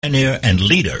Pioneer and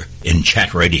leader in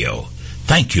chat radio.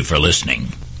 Thank you for listening.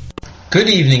 Good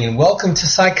evening and welcome to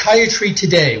Psychiatry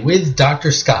Today with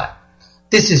Dr. Scott.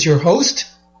 This is your host,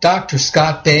 Dr.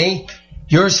 Scott Bay,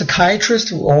 your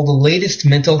psychiatrist with all the latest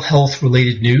mental health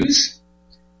related news.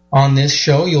 On this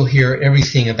show, you'll hear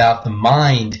everything about the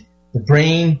mind, the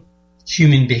brain,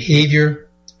 human behavior,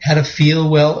 how to feel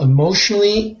well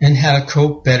emotionally, and how to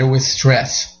cope better with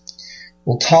stress.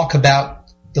 We'll talk about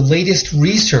the latest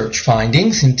research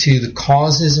findings into the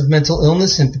causes of mental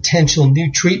illness and potential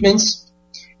new treatments,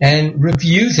 and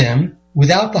review them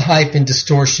without the hype and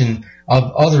distortion of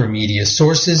other media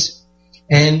sources,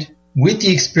 and with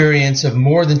the experience of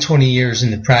more than 20 years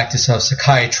in the practice of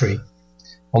psychiatry.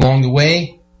 Along the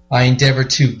way, I endeavor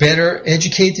to better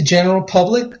educate the general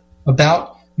public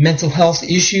about mental health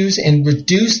issues and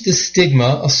reduce the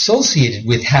stigma associated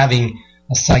with having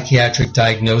a psychiatric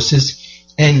diagnosis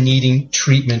and needing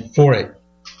treatment for it.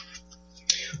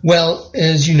 Well,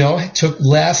 as you know, I took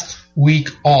last week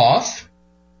off,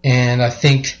 and I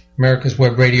think America's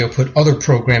Web Radio put other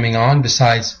programming on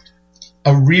besides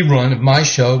a rerun of my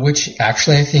show, which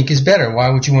actually I think is better. Why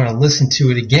would you want to listen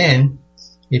to it again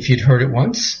if you'd heard it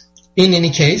once? In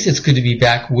any case, it's good to be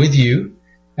back with you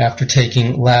after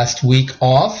taking last week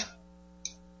off.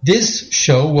 This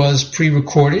show was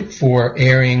pre-recorded for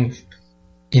airing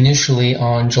initially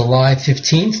on July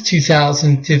 15th,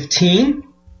 2015.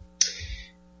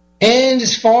 And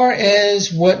as far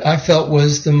as what I felt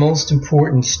was the most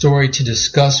important story to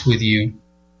discuss with you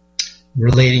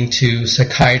relating to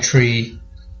psychiatry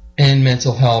and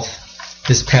mental health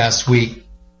this past week.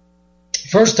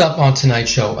 First up on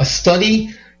tonight's show, a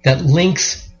study that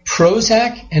links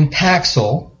Prozac and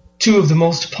Paxil, two of the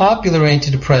most popular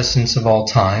antidepressants of all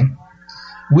time,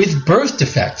 with birth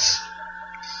defects.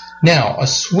 Now, a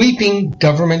sweeping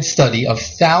government study of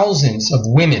thousands of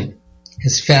women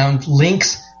has found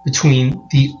links between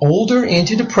the older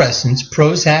antidepressants,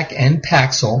 Prozac and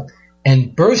Paxil,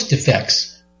 and birth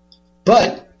defects.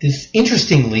 But,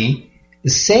 interestingly, the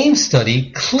same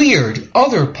study cleared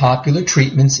other popular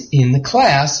treatments in the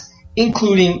class,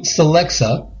 including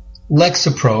Celexa,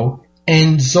 Lexapro,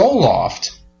 and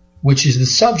Zoloft, which is the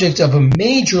subject of a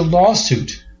major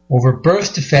lawsuit over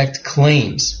birth defect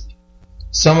claims.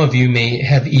 Some of you may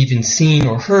have even seen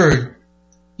or heard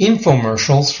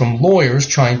infomercials from lawyers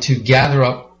trying to gather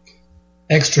up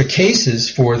extra cases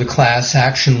for the class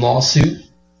action lawsuit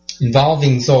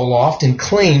involving Zoloft and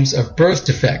claims of birth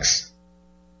defects.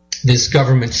 This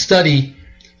government study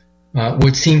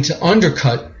would seem to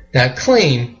undercut that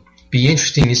claim. Be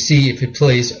interesting to see if it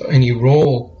plays any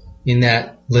role in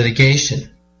that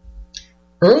litigation.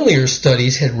 Earlier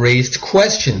studies had raised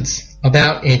questions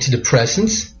about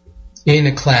antidepressants in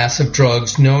a class of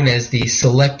drugs known as the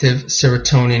selective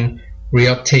serotonin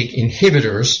reuptake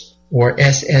inhibitors, or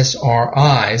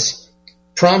SSRIs,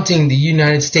 prompting the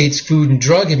United States Food and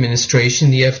Drug Administration,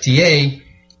 the FDA,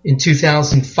 in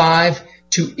 2005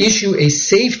 to issue a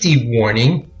safety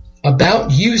warning about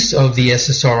use of the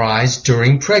SSRIs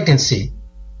during pregnancy.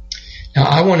 Now,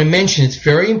 I want to mention it's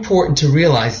very important to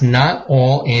realize not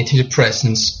all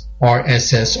antidepressants are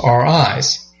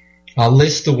SSRIs. I'll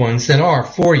list the ones that are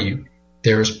for you.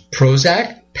 There's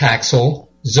Prozac, Paxil,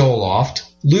 Zoloft,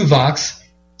 Luvox,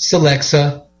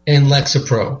 Celexa, and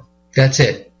Lexapro. That's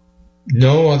it.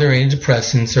 No other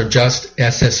antidepressants are just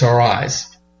SSRIs.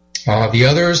 The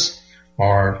others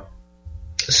are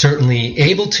certainly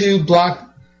able to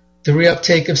block the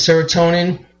reuptake of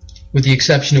serotonin, with the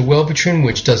exception of Wellbutrin,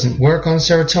 which doesn't work on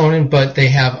serotonin, but they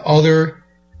have other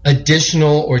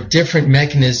additional or different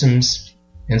mechanisms,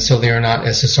 and so they are not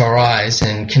SSRIs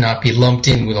and cannot be lumped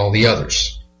in with all the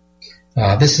others.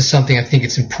 This is something I think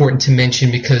it's important to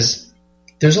mention because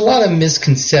there's a lot of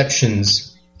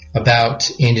misconceptions about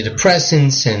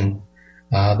antidepressants, and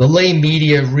the lay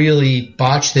media really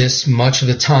botch this much of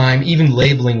the time, even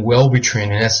labeling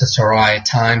Wellbutrin an SSRI at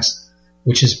times,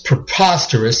 which is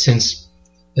preposterous since,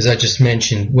 as I just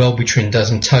mentioned, Wellbutrin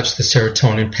doesn't touch the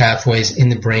serotonin pathways in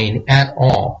the brain at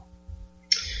all.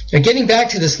 Now, getting back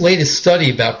to this latest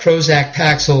study about Prozac,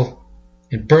 Paxil,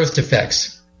 and birth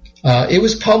defects, it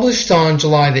was published on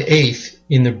July the 8th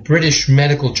in the British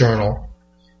Medical Journal.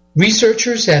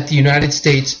 Researchers at the United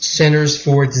States Centers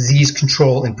for Disease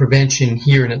Control and Prevention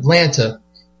here in Atlanta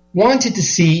wanted to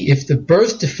see if the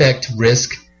birth defect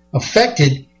risk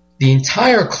affected the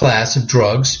entire class of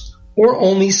drugs or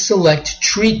only select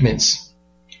treatments.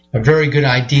 A very good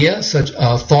idea. Such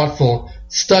a thoughtful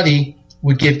study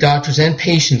would give doctors and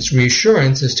patients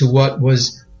reassurance as to what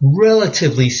was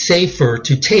relatively safer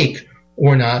to take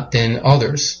or not than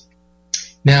others.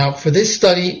 Now, for this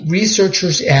study,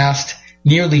 researchers asked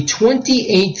nearly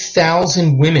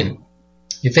 28,000 women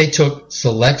if they took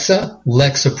Celexa,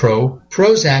 Lexapro,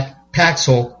 Prozac,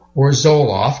 Paxil, or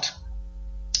Zoloft.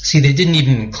 See, they didn't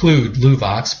even include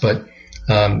Luvox, but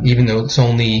even though it's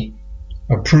only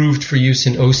approved for use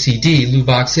in OCD,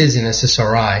 Luvox is an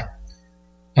SSRI.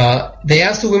 They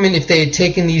asked the women if they had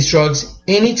taken these drugs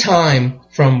any time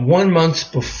from 1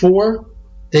 month before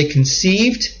they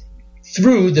conceived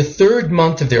through the 3rd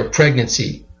month of their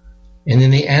pregnancy. And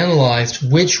then they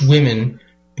analyzed which women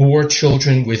bore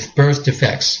children with birth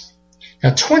defects.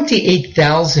 Now,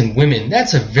 28,000 women,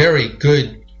 that's a very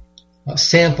good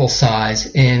sample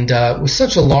size, and with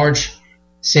such a large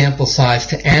sample size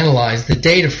to analyze the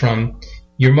data from,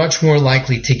 you're much more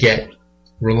likely to get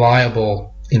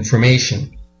reliable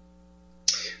information.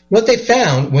 What they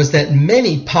found was that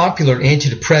many popular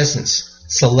antidepressants,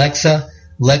 Celexa,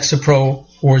 Lexapro,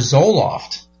 or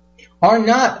Zoloft, are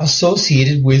not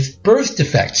associated with birth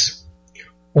defects.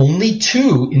 Only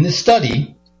 2 in the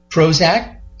study,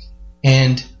 Prozac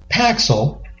and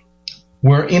Paxil,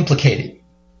 were implicated.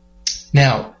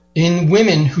 Now, in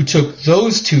women who took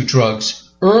those 2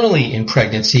 drugs early in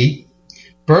pregnancy,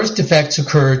 birth defects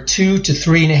occurred 2 to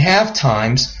 3.5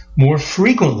 times more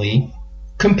frequently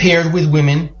compared with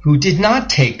women who did not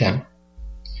take them.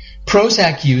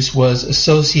 Prozac use was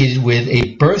associated with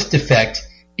a birth defect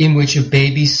in which a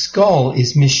baby's skull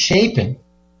is misshapen.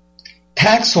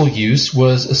 Paxil use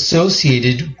was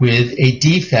associated with a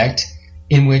defect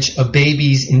in which a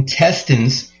baby's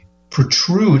intestines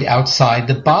protrude outside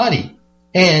the body,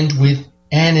 and with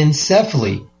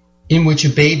anencephaly, in which a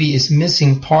baby is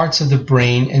missing parts of the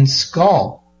brain and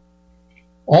skull.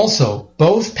 Also,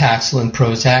 both Paxil and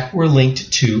Prozac were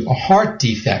linked to a heart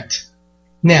defect.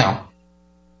 Now,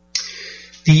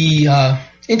 the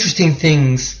interesting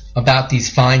things about these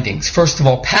findings. First of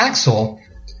all, Paxil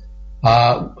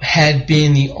had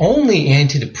been the only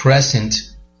antidepressant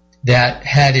that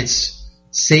had its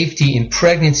safety in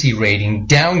pregnancy rating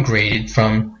downgraded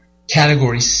from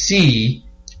category C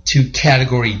to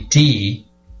category D,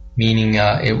 meaning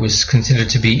it was considered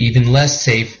to be even less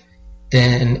safe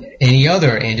than any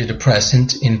other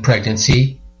antidepressant in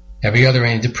pregnancy. Every other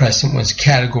antidepressant was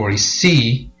category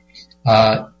C.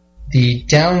 The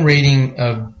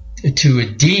downgrading to a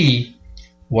D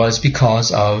was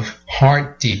because of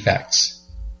heart defects.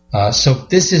 So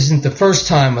this isn't the first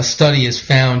time a study has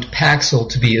found Paxil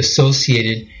to be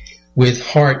associated with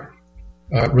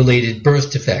heart-related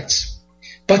birth defects.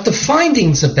 But the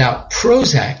findings about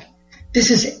Prozac,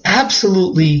 this is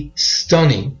absolutely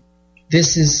stunning.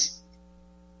 This is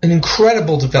an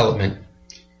incredible development.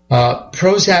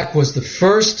 Prozac was the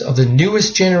first of the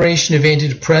newest generation of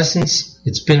antidepressants.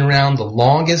 It's been around the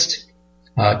longest.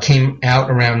 Came out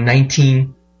around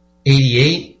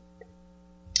 1988.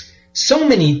 So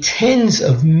many tens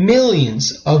of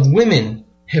millions of women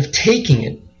have taken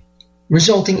it,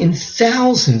 resulting in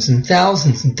thousands and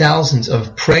thousands and thousands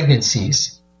of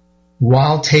pregnancies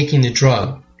while taking the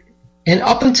drug. And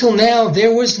up until now,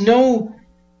 there was no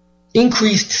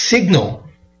increased signal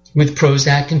with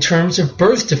Prozac in terms of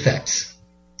birth defects.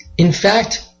 In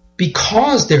fact,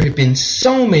 because there had been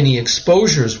so many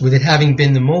exposures with it having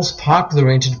been the most popular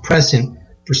antidepressant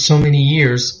for so many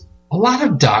years, a lot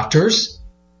of doctors,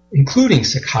 including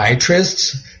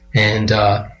psychiatrists and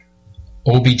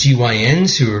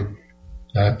OBGYNs who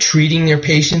are treating their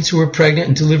patients who are pregnant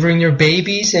and delivering their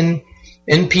babies, and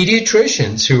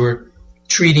pediatricians who are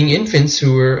treating infants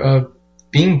who are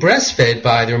being breastfed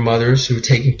by their mothers who are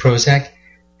taking Prozac,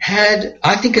 had,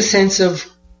 I think, a sense of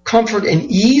comfort and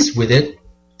ease with it,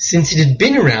 since it had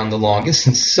been around the longest,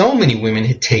 since so many women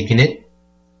had taken it,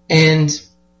 and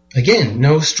again,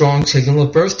 no strong signal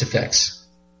of birth defects.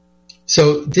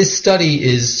 So this study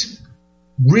is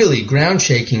really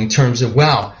ground-shaking in terms of,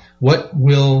 wow, what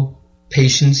will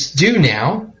patients do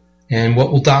now, and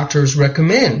what will doctors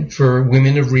recommend for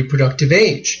women of reproductive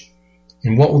age?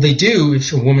 And what will they do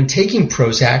if a woman taking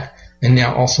Prozac, and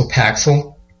now also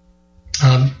Paxil,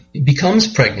 becomes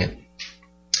pregnant?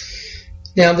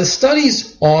 Now, the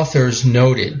study's authors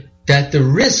noted that the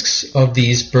risks of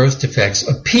these birth defects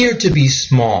appear to be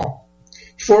small.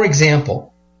 For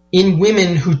example, in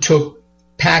women who took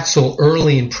Paxil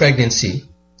early in pregnancy,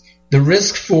 the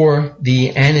risk for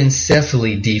the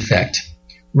anencephaly defect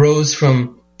rose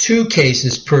from 2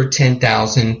 cases per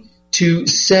 10,000 to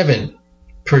 7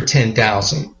 per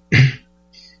 10,000.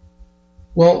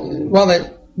 Well, while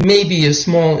that may be a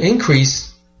small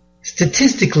increase,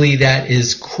 statistically that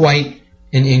is quite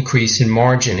an increase in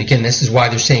margin. Again, this is why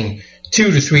they're saying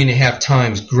 2 to 3.5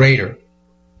 times greater.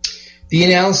 The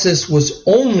analysis was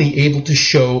only able to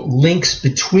show links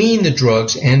between the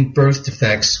drugs and birth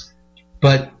defects,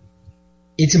 but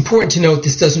it's important to note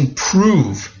this doesn't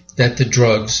prove that the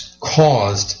drugs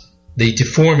caused the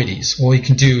deformities. All you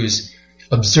can do is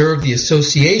observe the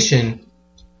association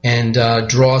and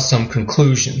draw some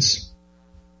conclusions.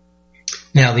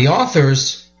 Now, the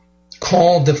authors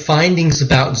called the findings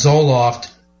about Zoloft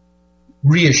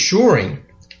reassuring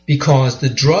because the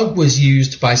drug was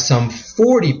used by some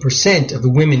 40% of the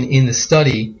women in the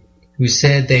study who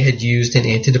said they had used an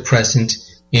antidepressant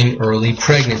in early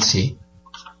pregnancy.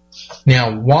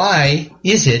 Now, why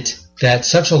is it that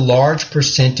such a large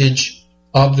percentage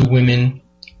of the women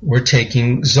were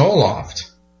taking Zoloft?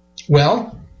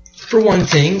 Well, for one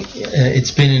thing,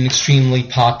 it's been an extremely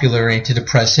popular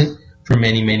antidepressant for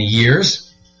many, many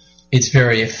years. It's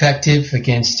very effective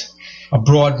against a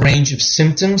broad range of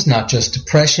symptoms, not just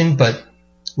depression, but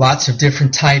lots of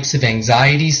different types of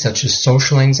anxiety, such as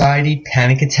social anxiety,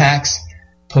 panic attacks,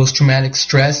 post-traumatic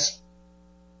stress.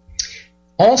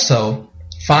 Also,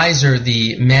 Pfizer,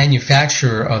 the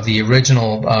manufacturer of the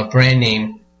original brand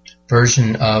name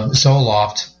version of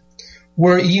Zoloft,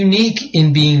 were unique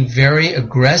in being very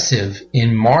aggressive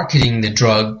in marketing the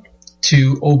drug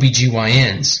to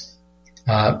OBGYNs.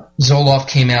 Zoloft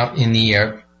came out in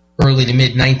the early to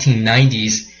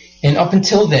mid-1990s, and up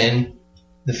until then,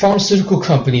 the pharmaceutical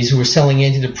companies who were selling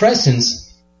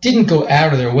antidepressants didn't go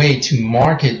out of their way to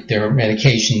market their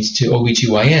medications to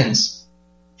OBGYNs.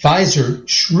 Pfizer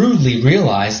shrewdly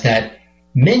realized that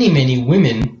many, many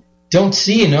women don't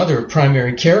see another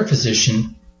primary care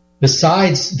physician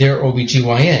besides their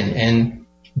OBGYN, and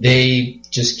they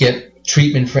just get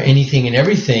treatment for anything and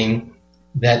everything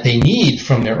that they need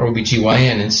from their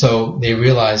OBGYN. And so they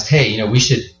realized, hey, we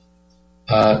should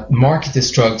market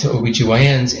this drug to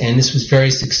OBGYNs, and this was very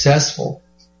successful.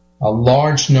 A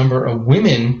large number of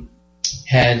women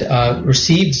had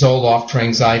received Zoloft for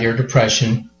anxiety or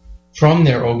depression from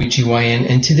their OBGYN,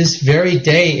 and to this very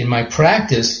day in my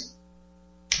practice,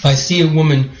 if I see a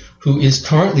woman who is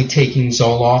currently taking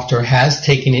Zoloft or has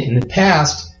taken it in the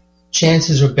past,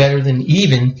 chances are better than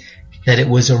even that it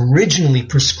was originally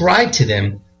prescribed to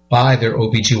them by their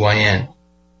OBGYN.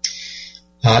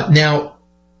 Now,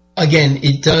 again,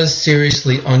 it does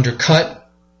seriously undercut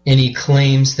any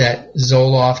claims that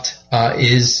Zoloft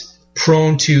is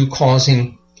prone to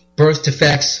causing birth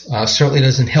defects. Certainly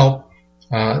doesn't help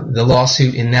the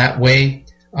lawsuit in that way.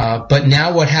 But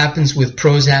now what happens with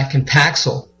Prozac and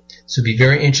Paxil? So it'll be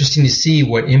very interesting to see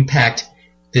what impact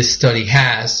this study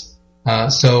has.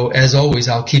 So as always,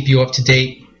 I'll keep you up to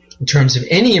date in terms of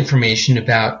any information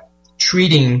about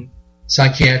treating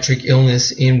psychiatric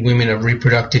illness in women of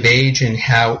reproductive age and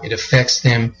how it affects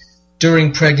them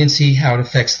during pregnancy, how it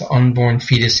affects the unborn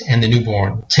fetus and the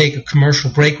newborn. We'll take a commercial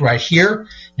break right here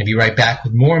and be right back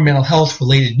with more mental health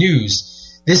related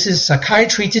news. This is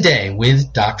Psychiatry Today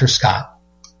with Dr. Scott.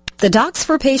 The Docs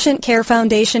for Patient Care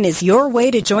Foundation is your way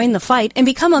to join the fight and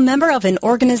become a member of an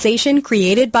organization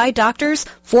created by doctors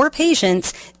for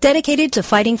patients dedicated to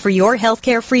fighting for your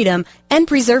healthcare freedom and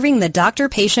preserving the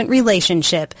doctor-patient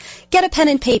relationship. Get a pen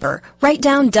and paper. Write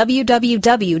down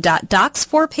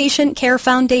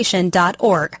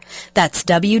www.docsforpatientcarefoundation.org. That's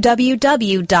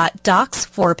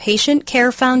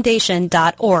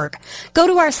www.docsforpatientcarefoundation.org. Go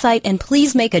to our site and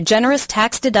please make a generous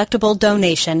tax-deductible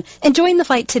donation and join the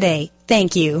fight today.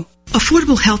 Thank you.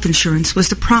 Affordable health insurance was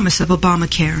the promise of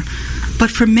Obamacare, but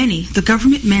for many, the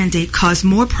government mandate caused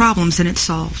more problems than it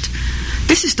solved.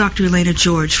 This is Dr. Elena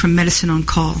George from Medicine on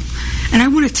Call, and I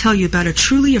want to tell you about a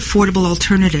truly affordable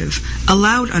alternative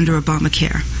allowed under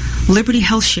Obamacare, Liberty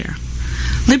HealthShare.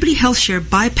 Liberty HealthShare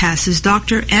bypasses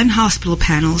doctor and hospital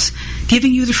panels,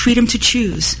 giving you the freedom to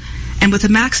choose. And with a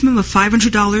maximum of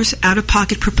 $500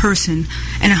 out-of-pocket per person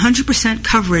and 100%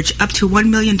 coverage up to $1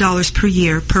 million per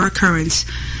year per occurrence,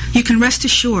 you can rest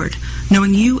assured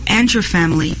knowing you and your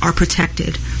family are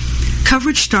protected.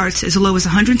 Coverage starts as low as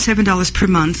 $107 per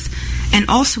month and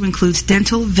also includes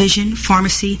dental, vision,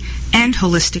 pharmacy, and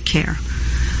holistic care.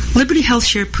 Liberty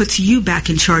HealthShare puts you back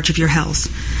in charge of your health.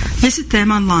 Visit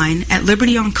them online at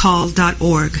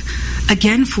libertyoncall.org.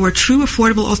 Again, for a true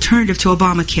affordable alternative to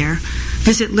Obamacare,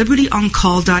 visit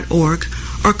libertyoncall.org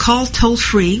or call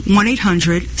toll-free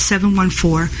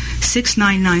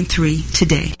 1-800-714-6993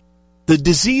 today. The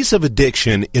disease of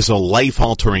addiction is a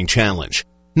life-altering challenge,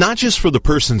 not just for the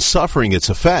person suffering its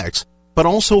effects, but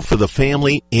also for the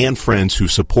family and friends who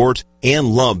support and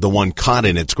love the one caught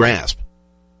in its grasp.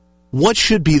 What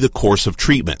should be the course of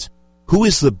treatment? Who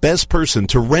is the best person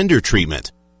to render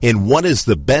treatment? And what is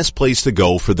the best place to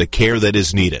go for the care that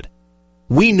is needed?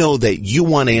 We know that you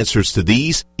want answers to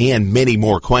these and many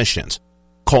more questions.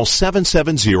 Call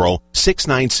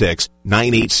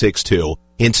 770-696-9862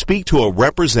 and speak to a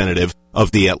representative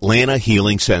of the Atlanta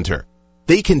Healing Center.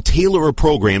 they can tailor a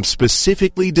program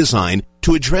specifically designed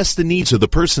to address the needs of the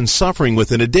person suffering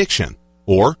with an addiction,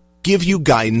 or give you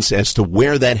guidance as to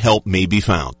where that help may be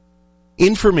found.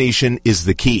 Information is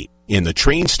the key, and the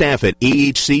trained staff at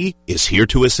AHC is here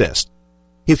to assist.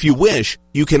 If you wish,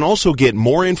 you can also get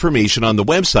more information on the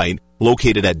website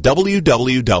located at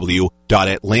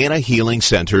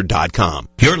www.atlantahealingcenter.com.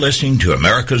 You're listening to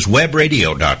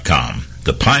AmericasWebRadio.com,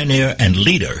 the pioneer and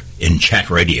leader in chat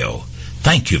radio.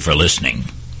 Thank you for listening.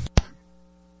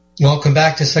 Welcome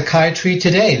back to Psychiatry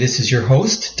Today. This is your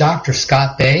host, Dr.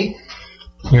 Scott Bay,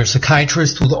 your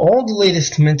psychiatrist with all the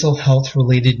latest mental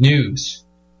health-related news.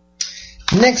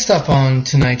 Next up on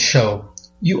tonight's show,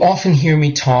 you often hear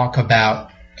me talk about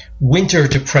winter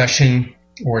depression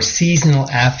or seasonal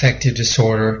affective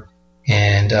disorder,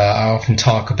 and I often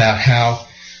talk about how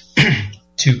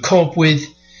to cope with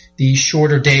the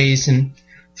shorter days in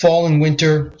fall and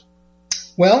winter.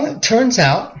 Well, it turns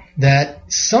out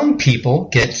that some people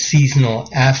get seasonal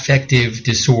affective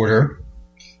disorder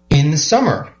in the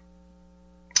summer.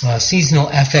 Seasonal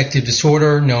affective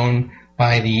disorder, known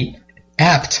by the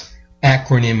apt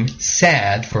acronym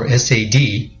SAD for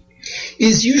SAD,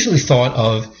 is usually thought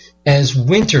of as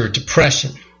winter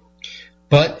depression,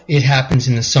 but it happens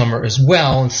in the summer as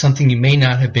well, and something you may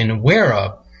not have been aware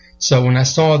of. So when I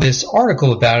saw this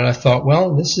article about it, I thought,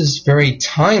 well, this is very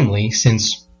timely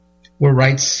since we're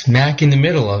right smack in the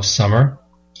middle of summer,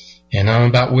 and I don't know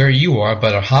about where you are,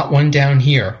 but a hot one down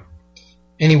here.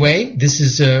 Anyway, this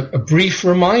is a brief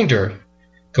reminder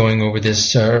going over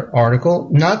this article,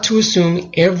 not to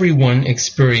assume everyone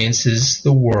experiences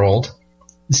the world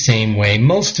the same way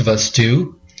most of us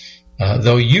do.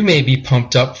 Though you may be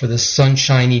pumped up for the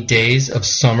sunshiny days of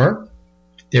summer,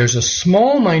 there's a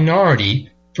small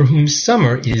minority for whom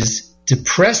summer is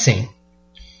depressing.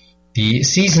 The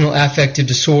seasonal affective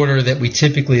disorder that we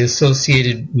typically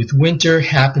associated with winter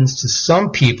happens to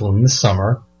some people in the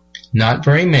summer, not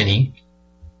very many.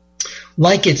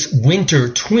 Like its winter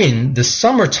twin, the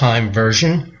summertime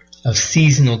version of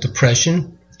seasonal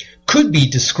depression could be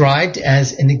described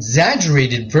as an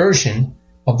exaggerated version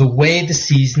of the way the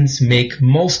seasons make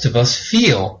most of us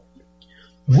feel.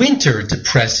 Winter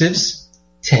depressives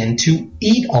tend to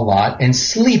eat a lot and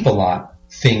sleep a lot.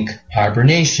 Think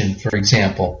hibernation, for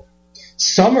example.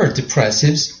 Summer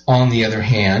depressives, on the other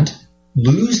hand,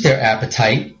 lose their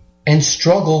appetite and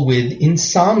struggle with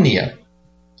insomnia.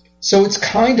 So it's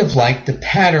kind of like the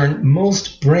pattern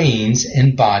most brains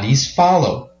and bodies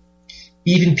follow.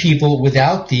 Even people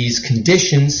without these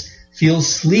conditions feel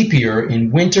sleepier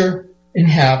in winter and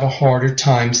have a harder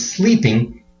time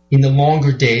sleeping in the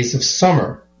longer days of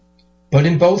summer. But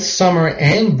in both summer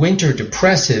and winter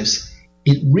depressives,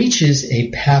 it reaches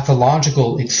a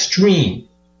pathological extreme.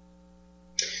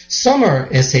 Summer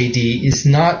SAD is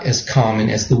not as common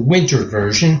as the winter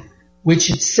version, which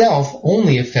itself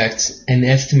only affects an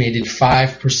estimated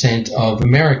 5% of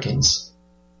Americans.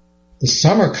 The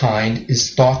summer kind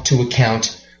is thought to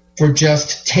account for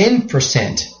just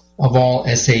 10% of all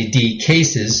SAD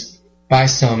cases by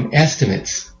some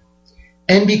estimates.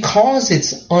 And because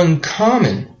it's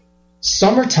uncommon,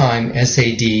 summertime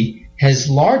SAD has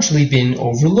largely been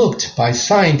overlooked by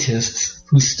scientists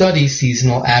who study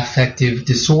seasonal affective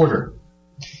disorder.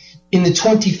 In the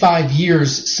 25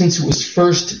 years since it was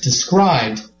first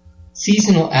described,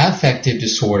 seasonal affective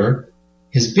disorder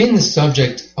has been the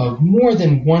subject of more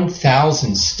than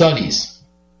 1,000 studies.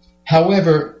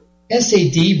 However,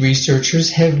 SAD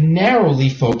researchers have narrowly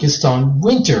focused on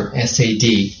winter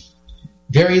SAD.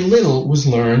 Very little was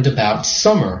learned about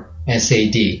summer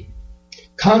SAD.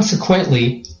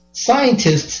 Consequently,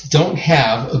 scientists don't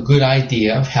have a good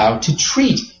idea of how to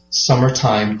treat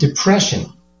summertime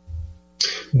depression.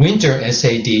 Winter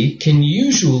SAD can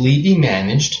usually be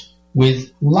managed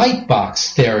with light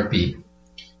box therapy,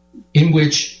 in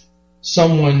which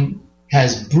someone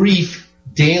has brief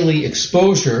daily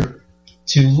exposure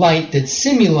to light that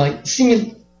simulates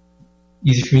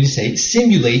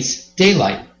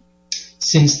daylight,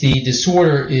 since the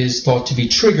disorder is thought to be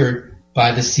triggered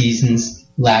by the season's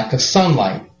lack of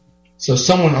sunlight. So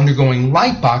someone undergoing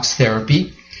light box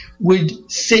therapy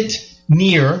would sit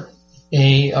near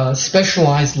a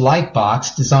specialized light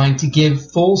box designed to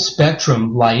give full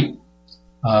spectrum light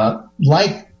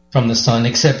from the sun,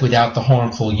 except without the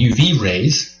harmful UV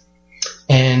rays,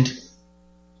 and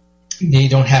they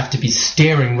don't have to be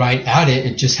staring right at it.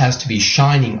 It just has to be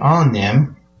shining on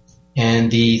them.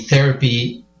 And the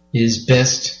therapy is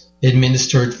best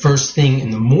administered first thing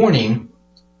in the morning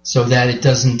so that it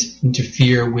doesn't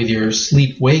interfere with your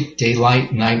sleep-wake,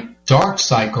 daylight, night, dark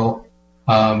cycle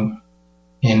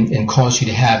and cause you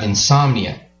to have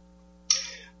insomnia.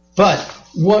 But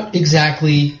what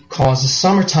exactly causes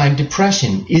summertime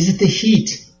depression? Is it the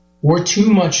heat, or too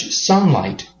much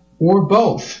sunlight, or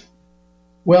both?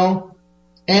 Well,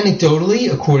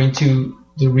 anecdotally, according to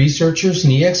the researchers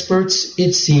and the experts,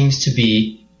 it seems to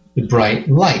be the bright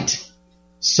light.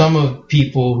 Some of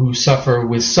people who suffer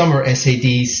with summer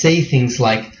SAD say things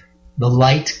like, "The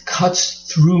light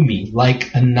cuts through me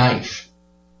like a knife."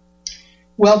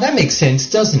 Well, that makes sense,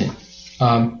 doesn't it?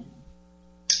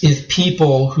 If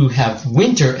people who have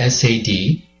winter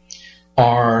SAD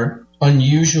are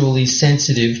unusually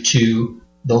sensitive to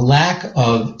the lack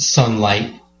of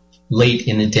sunlight late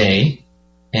in the day,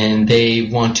 and they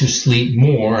want to sleep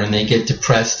more and they get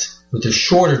depressed with the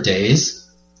shorter days,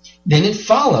 then it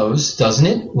follows, doesn't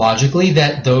it, logically,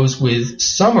 that those with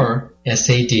summer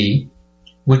SAD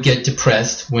would get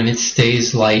depressed when it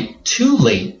stays light too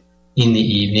late in the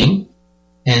evening,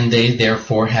 and they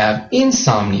therefore have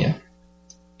insomnia.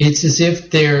 It's as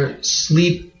if their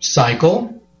sleep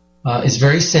cycle is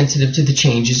very sensitive to the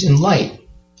changes in light.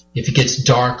 If it gets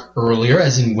dark earlier,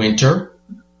 as in winter,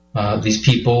 these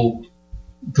people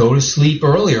go to sleep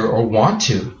earlier or want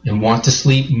to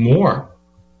sleep more.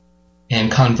 And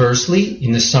conversely,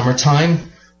 in the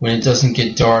summertime, when it doesn't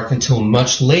get dark until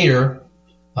much later,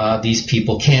 these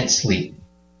people can't sleep.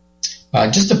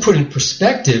 Just to put in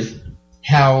perspective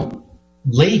how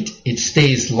late it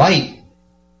stays light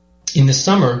in the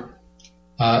summer,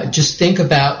 just think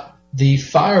about the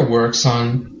fireworks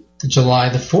on July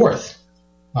the 4th.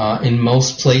 In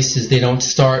most places, they don't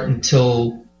start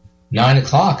until 9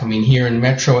 o'clock. I mean, here in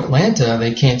Metro Atlanta,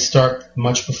 they can't start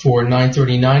much before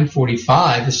 9:30,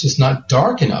 9:45. It's just not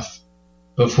dark enough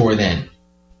before then.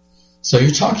 So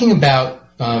you're talking about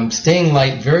staying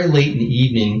light very late in the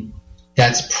evening.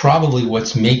 That's probably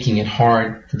what's making it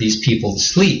hard for these people to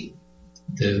sleep,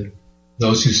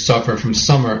 those who suffer from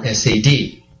summer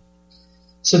SAD.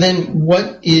 So then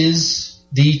what is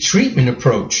the treatment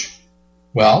approach?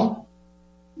 Well,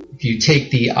 if you take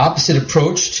the opposite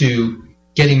approach to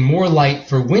getting more light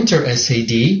for winter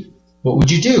SAD, what would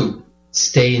you do?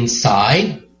 Stay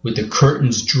inside with the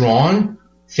curtains drawn,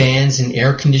 fans and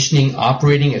air conditioning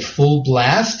operating at full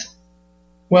blast?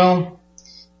 Well,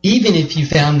 even if you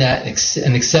found that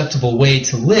an acceptable way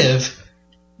to live,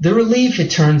 the relief, it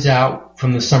turns out,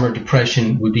 from the summer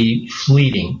depression would be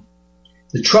fleeting.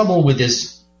 The trouble with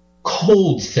this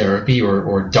cold therapy,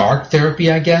 or dark therapy,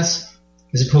 I guess,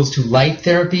 as opposed to light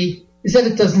therapy, is that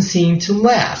it doesn't seem to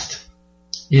last.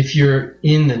 If you're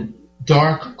in a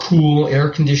dark, cool,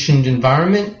 air-conditioned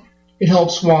environment, it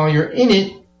helps while you're in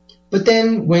it, but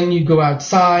then when you go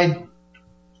outside,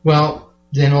 well,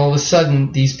 then all of a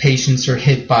sudden these patients are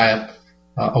hit by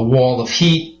a wall of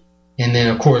heat, and then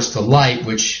of course the light,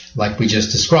 which, like we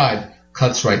just described,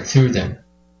 cuts right through them.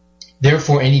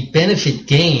 Therefore, any benefit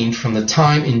gained from the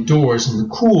time indoors in the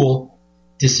cool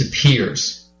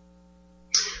disappears.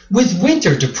 With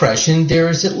winter depression, there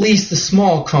is at least the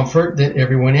small comfort that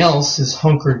everyone else is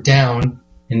hunkered down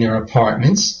in their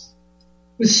apartments.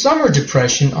 With summer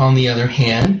depression, on the other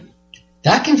hand,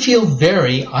 that can feel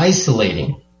very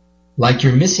isolating, like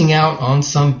you're missing out on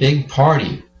some big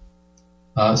party.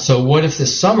 So what if the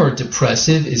summer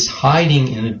depressive is hiding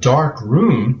in a dark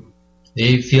room?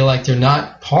 They feel like they're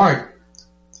not part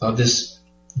of this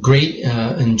great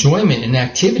enjoyment and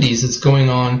activities that's going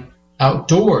on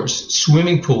outdoors,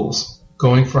 swimming pools,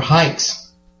 going for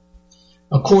hikes.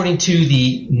 According to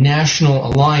the National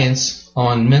Alliance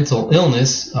on Mental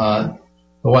Illness,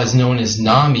 otherwise known as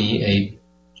NAMI, a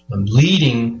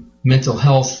leading mental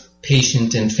health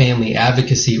patient and family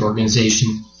advocacy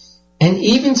organization, an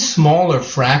even smaller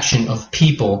fraction of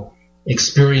people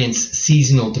experience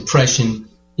seasonal depression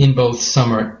in both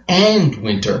summer and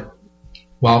winter,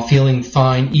 while feeling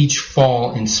fine each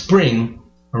fall and spring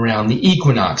around the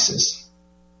equinoxes.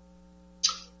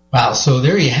 Wow, so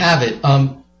there you have it.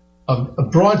 A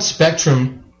broad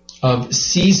spectrum of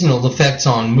seasonal effects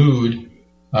on mood,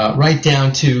 right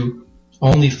down to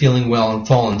only feeling well in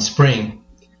fall and spring.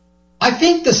 I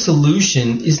think the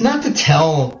solution is not to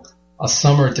tell a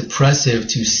summer depressive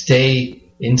to stay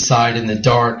inside in the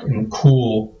dark and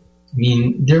cool. I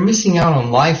mean, they're missing out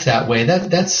on life that way.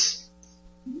 That's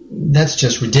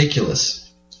just ridiculous.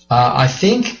 I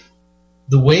think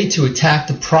the way to attack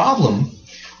the problem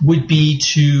would be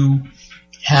to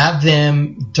have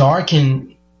them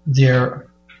darken their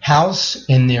house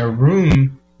and their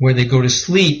room where they go to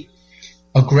sleep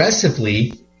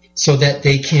aggressively so that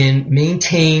they can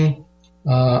maintain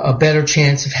a better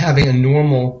chance of having a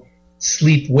normal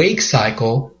sleep-wake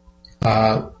cycle,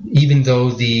 even though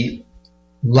the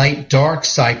light-dark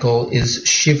cycle is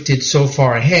shifted so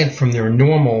far ahead from their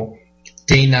normal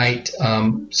day-night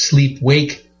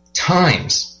sleep-wake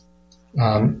times.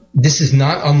 This is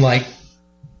not unlike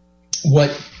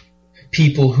what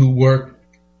people who work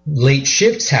late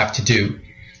shifts have to do.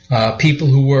 People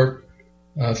who work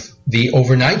the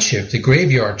overnight shift, the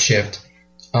graveyard shift,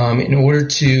 in order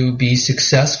to be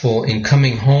successful in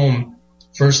coming home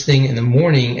first thing in the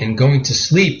morning and going to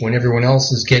sleep when everyone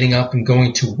else is getting up and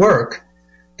going to work,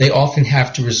 they often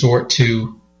have to resort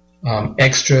to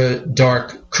extra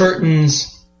dark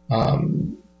curtains,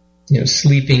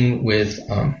 sleeping with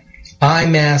eye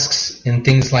masks and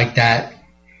things like that.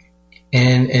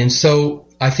 And so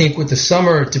I think with the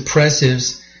summer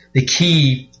depressives, the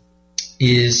key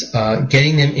is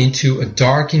getting them into a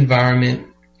dark environment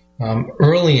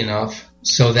early enough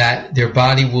so that their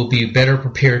body will be better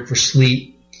prepared for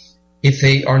sleep. If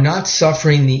they are not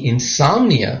suffering the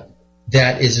insomnia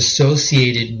that is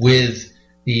associated with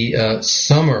the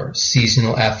summer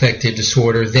seasonal affective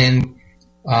disorder, then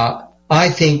I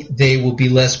think they will be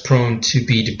less prone to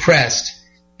be depressed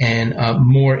and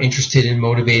more interested and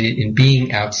motivated in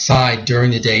being outside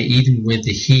during the day, even with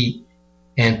the heat,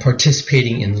 and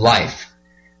participating in life.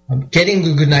 Getting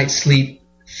a good night's sleep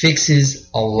fixes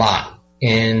a lot,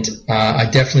 and I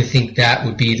definitely think that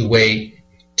would be the way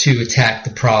to attack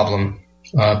the problem.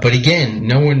 But again,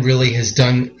 no one really has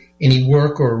done any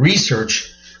work or research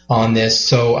on this,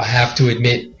 so I have to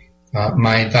admit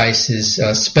my advice is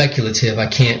speculative. I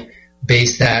can't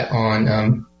base that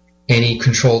on any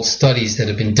controlled studies that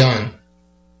have been done.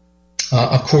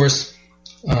 Of course,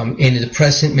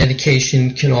 antidepressant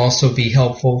medication can also be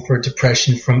helpful for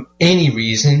depression from any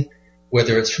reason,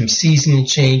 whether it's from seasonal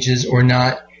changes or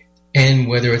not, and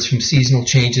whether it's from seasonal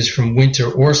changes from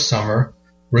winter or summer,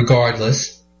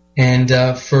 regardless. And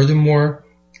furthermore,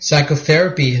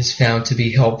 psychotherapy has found to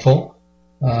be helpful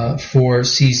for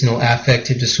seasonal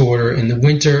affective disorder in the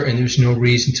winter, and there's no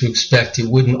reason to expect it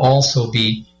wouldn't also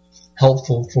be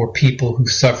helpful for people who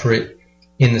suffer it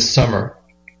in the summer.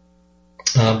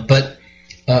 But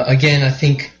again, I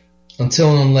think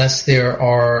until and unless there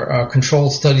are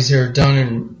controlled studies that are done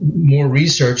and more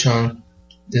research on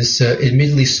this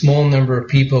admittedly small number of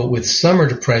people with summer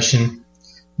depression,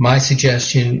 my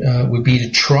suggestion would be to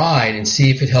try it and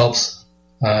see if it helps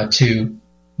to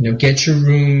get your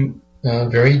room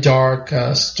very dark,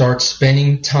 start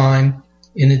spending time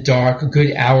in the dark a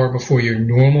good hour before your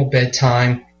normal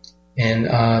bedtime,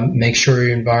 and make sure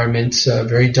your environment's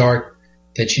very dark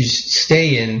that you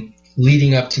stay in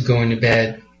leading up to going to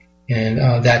bed, and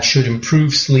that should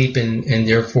improve sleep and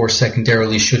therefore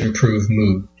secondarily should improve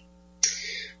mood.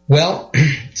 Well,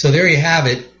 so there you have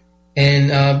it.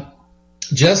 And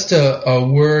just a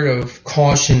word of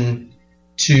caution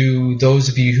to those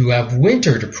of you who have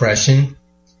winter depression.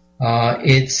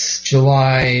 It's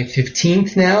July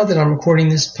 15th now that I'm recording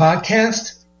this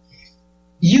podcast.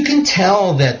 You can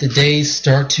tell that the days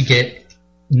start to get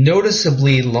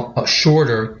noticeably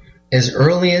shorter as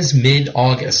early as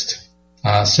mid-August.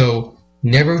 So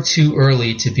never too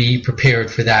early to be prepared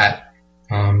for that.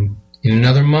 In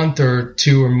another month or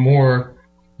two or more,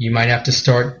 you might have to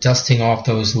start dusting off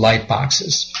those light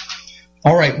boxes.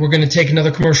 All right, we're going to take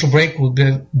another commercial break. We'll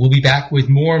be back with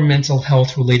more mental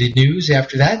health related news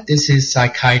after that. This is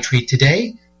Psychiatry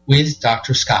Today with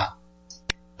Dr. Scott.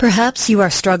 Perhaps you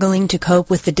are struggling to cope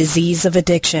with the disease of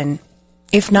addiction.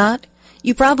 If not,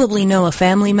 you probably know a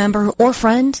family member or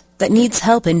friend that needs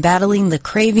help in battling the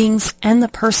cravings and the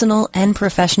personal and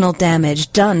professional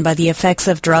damage done by the effects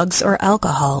of drugs or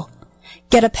alcohol.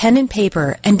 Get a pen and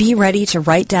paper and be ready to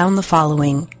write down the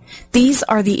following. These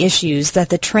are the issues that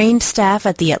the trained staff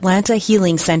at the Atlanta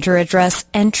Healing Center address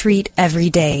and treat every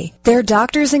day. Their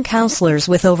doctors and counselors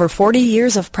with over 40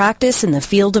 years of practice in the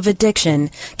field of addiction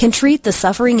can treat the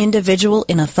suffering individual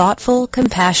in a thoughtful,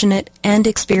 compassionate, and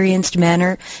experienced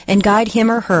manner and guide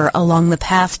him or her along the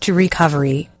path to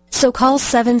recovery. So call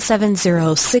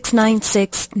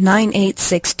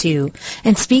 770-696-9862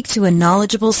 and speak to a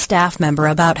knowledgeable staff member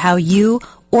about how you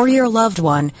or your loved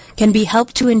one can be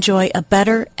helped to enjoy a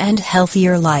better and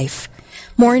healthier life.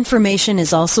 More information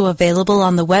is also available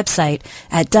on the website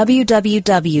at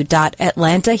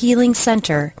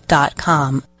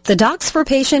www.atlantahealingcenter.com. The Docs for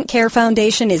Patient Care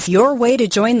Foundation is your way to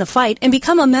join the fight and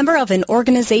become a member of an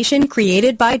organization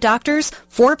created by doctors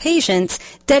for patients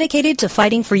dedicated to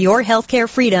fighting for your healthcare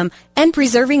freedom and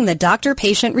preserving the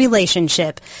doctor-patient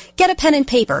relationship. Get a pen and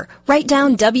paper. Write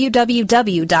down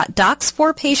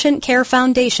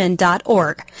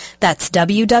www.docsforpatientcarefoundation.org. That's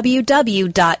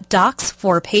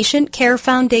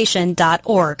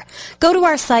www.docsforpatientcarefoundation.org. Go to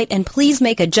our site and please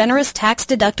make a generous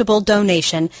tax-deductible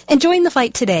donation and join the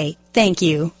fight today. Thank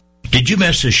you. Did you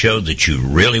miss a show that you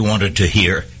really wanted to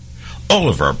hear? All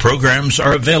of our programs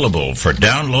are available for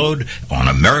download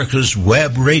on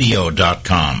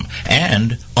americaswebradio.com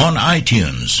and on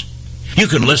iTunes. You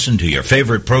can listen to your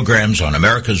favorite programs on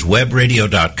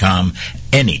americaswebradio.com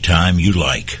anytime you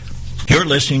like. You're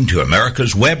listening to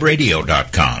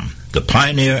americaswebradio.com, the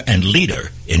pioneer and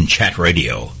leader in chat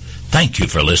radio. Thank you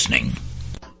for listening.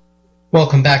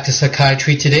 Welcome back to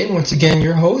Psychiatry Today. Once again,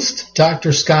 your host,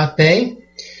 Dr. Scott Bay.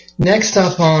 Next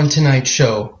up on tonight's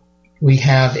show, we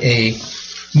have a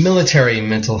military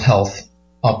mental health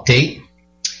update.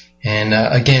 And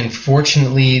again,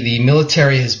 fortunately, the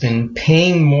military has been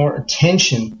paying more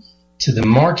attention to the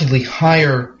markedly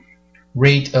higher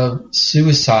rate of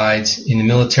suicides in the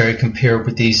military compared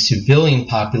with the civilian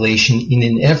population in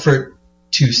an effort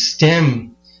to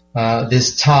stem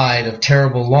this tide of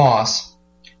terrible loss.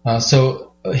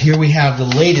 So here we have the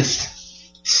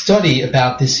latest study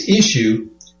about this issue.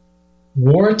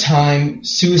 Wartime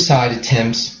suicide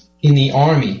attempts in the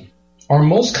Army are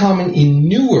most common in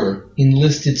newer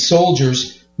enlisted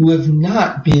soldiers who have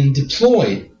not been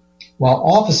deployed, while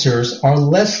officers are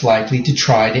less likely to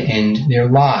try to end their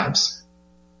lives.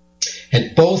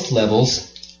 At both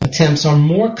levels, attempts are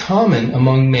more common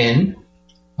among more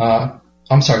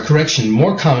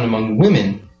common among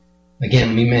women. Again,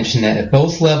 let me mention that at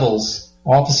both levels,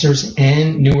 officers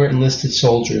and newer enlisted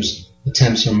soldiers,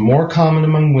 attempts are more common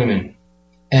among women,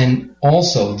 and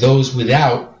also those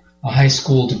without a high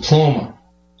school diploma.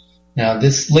 Now,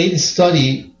 this latest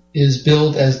study is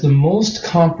billed as the most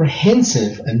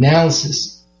comprehensive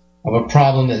analysis of a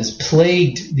problem that has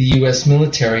plagued the U.S.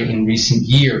 military in recent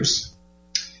years.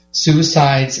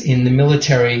 Suicides in the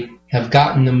military have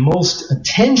gotten the most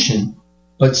attention,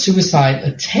 but suicide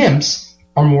attempts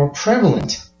are more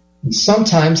prevalent and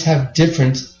sometimes have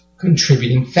different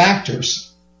contributing factors.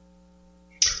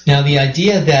 Now, the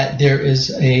idea that there is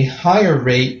a higher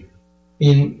rate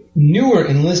in newer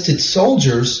enlisted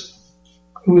soldiers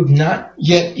who have not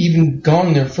yet even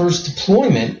gone their first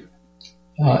deployment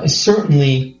is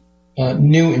certainly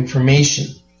new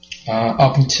information.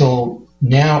 Up until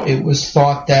now, it was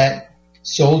thought that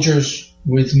soldiers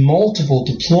with multiple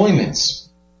deployments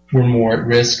were more at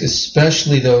risk,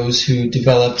 especially those who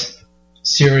developed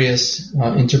serious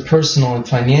interpersonal and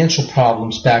financial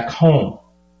problems back home.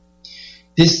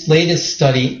 This latest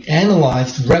study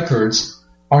analyzed records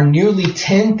on nearly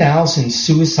 10,000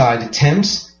 suicide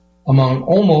attempts among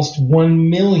almost 1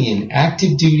 million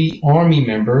active duty Army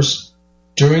members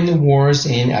during the wars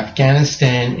in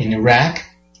Afghanistan and Iraq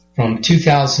from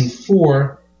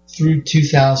 2004 through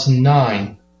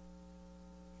 2009.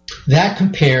 That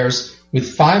compares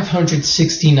with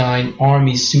 569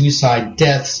 Army suicide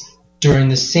deaths during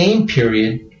the same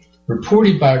period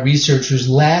reported by researchers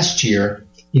last year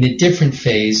in a different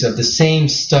phase of the same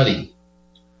study.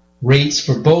 Rates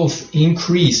for both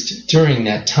increased during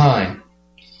that time.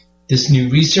 This new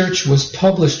research was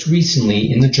published recently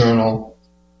in the journal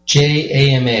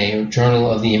JAMA, or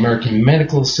Journal of the American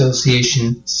Medical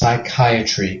Association,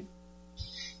 Psychiatry.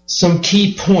 Some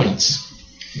key points.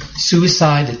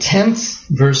 Suicide attempts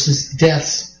versus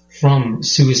deaths from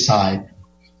suicide.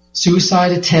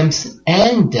 Suicide attempts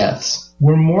and deaths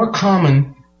were more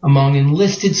common among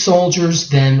enlisted soldiers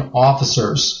than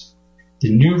officers. The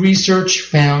new research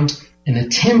found an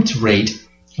attempt rate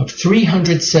of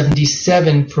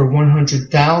 377 per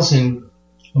 100,000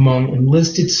 among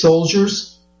enlisted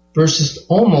soldiers versus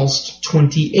almost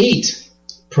 28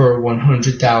 per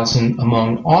 100,000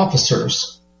 among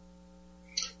officers.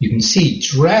 You can see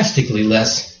drastically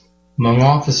less among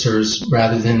officers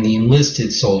rather than the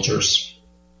enlisted soldiers.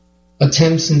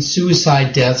 Attempts and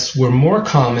suicide deaths were more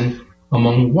common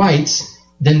among whites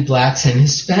than blacks and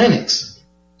Hispanics,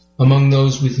 among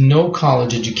those with no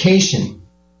college education,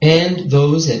 and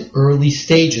those at early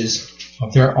stages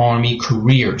of their Army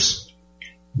careers.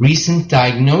 Recent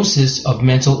diagnosis of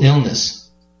mental illness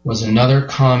was another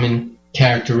common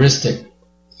characteristic,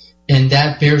 and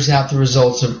that bears out the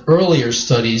results of earlier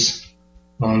studies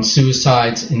on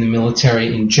suicides in the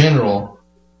military in general,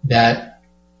 that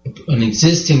an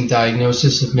existing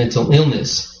diagnosis of mental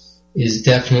illness is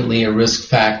definitely a risk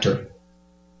factor.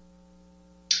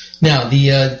 Now,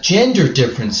 the gender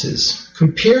differences.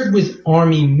 Compared with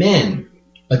Army men,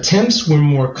 attempts were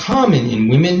more common in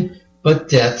women, but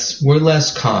deaths were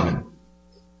less common.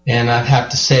 And I'd have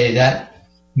to say that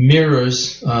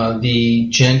mirrors the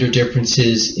gender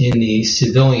differences in the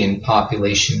civilian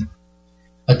population.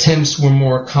 Attempts were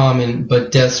more common,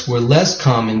 but deaths were less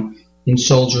common in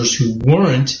soldiers who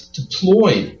weren't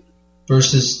deployed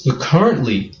versus the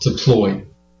currently deployed.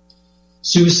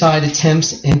 Suicide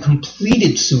attempts and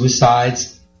completed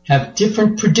suicides have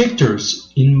different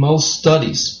predictors in most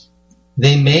studies.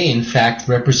 they may in fact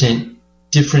represent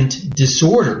different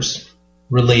disorders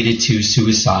related to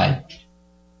suicide.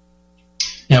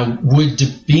 Now, would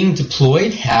being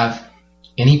deployed have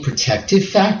any protective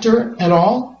factor at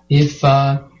all? If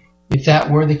that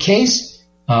were the case,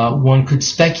 one could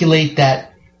speculate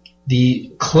that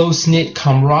the close-knit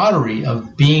camaraderie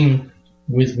of being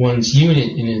with one's unit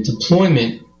in a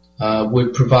deployment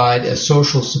would provide a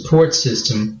social support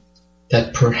system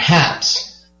that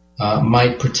perhaps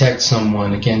might protect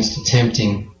someone against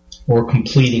attempting or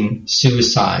completing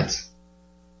suicides.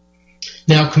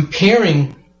 Now,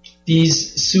 comparing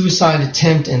these suicide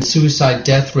attempt and suicide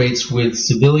death rates with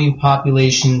civilian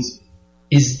populations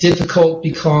is difficult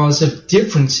because of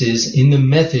differences in the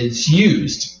methods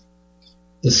used.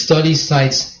 The study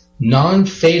cites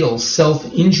non-fatal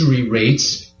self-injury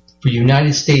rates for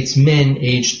United States men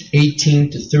aged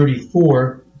 18 to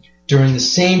 34 during the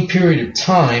same period of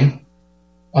time,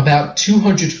 about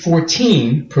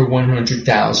 214 per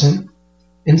 100,000,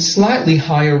 and slightly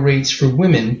higher rates for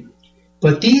women,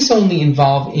 but these only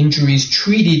involve injuries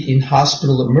treated in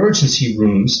hospital emergency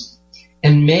rooms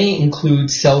and may include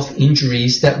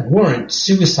self-injuries that weren't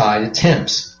suicide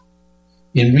attempts.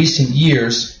 In recent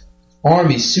years,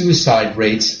 Army suicide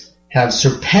rates have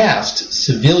surpassed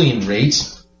civilian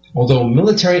rates, although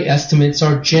military estimates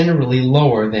are generally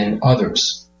lower than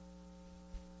others.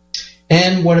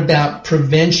 And what about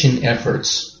prevention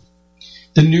efforts?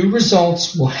 The new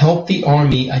results will help the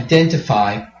Army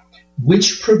identify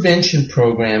which prevention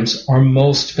programs are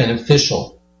most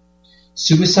beneficial.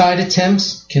 Suicide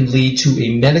attempts can lead to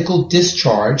a medical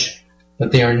discharge,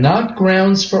 but they are not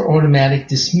grounds for automatic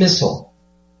dismissal.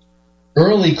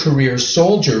 Early career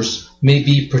soldiers may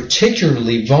be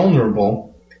particularly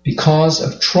vulnerable because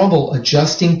of trouble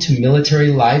adjusting to military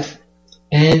life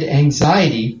and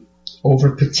anxiety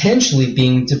over potentially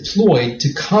being deployed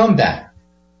to combat.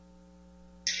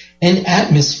 An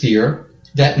atmosphere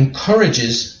that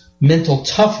encourages mental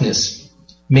toughness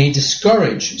may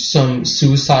discourage some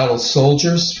suicidal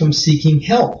soldiers from seeking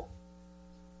help.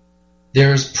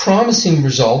 There's promising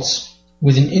results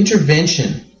with an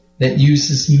intervention that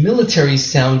uses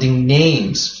military-sounding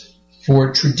names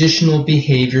for traditional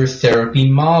behavior therapy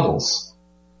models,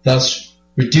 thus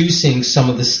reducing some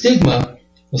of the stigma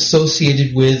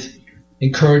associated with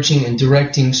encouraging and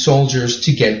directing soldiers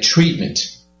to get treatment.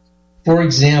 For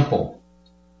example,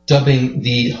 dubbing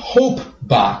the Hope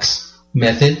Box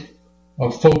method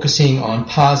of focusing on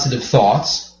positive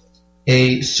thoughts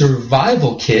a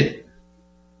survival kit,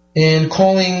 and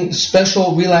calling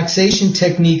special relaxation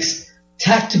techniques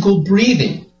tactical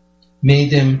breathing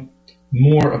made them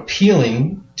more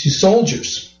appealing to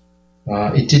soldiers.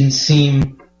 It didn't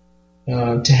seem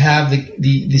to have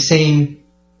the same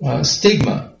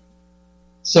stigma.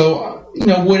 So,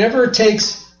 whatever it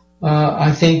takes,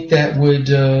 I think that would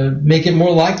make it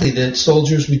more likely that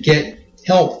soldiers would get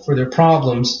help for their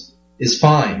problems is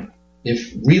fine.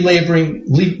 If relabeling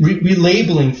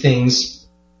things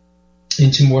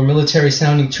into more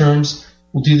military-sounding terms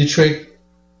will do the trick,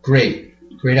 great.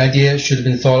 Great idea. Should have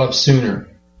been thought up sooner.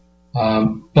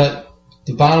 But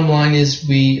the bottom line is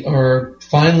we are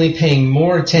finally paying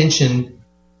more attention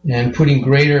and putting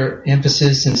greater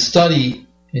emphasis and study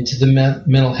into the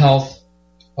mental health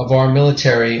of our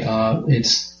military.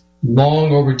 It's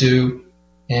long overdue,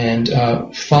 and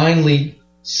finally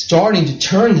starting to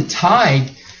turn the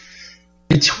tide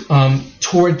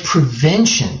toward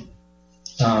prevention,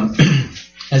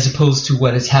 as opposed to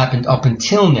what has happened up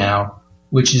until now,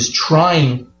 which is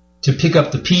trying to pick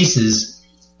up the pieces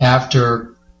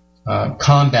after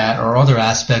combat or other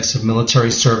aspects of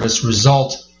military service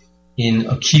result in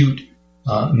acute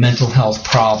mental health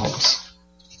problems.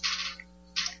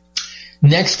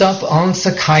 Next up on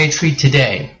Psychiatry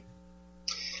Today,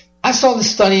 I saw the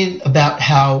study about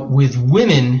how with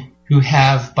women who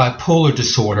have bipolar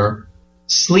disorder,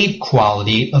 sleep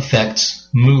quality affects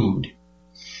mood.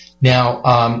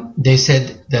 Now, they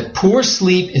said that poor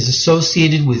sleep is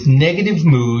associated with negative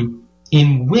mood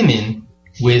in women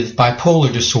with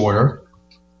bipolar disorder.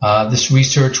 This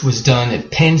research was done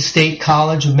at Penn State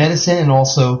College of Medicine and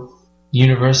also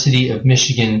University of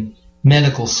Michigan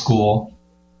Medical School.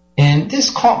 And this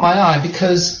caught my eye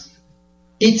because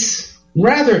it's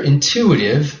rather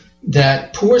intuitive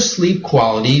that poor sleep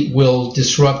quality will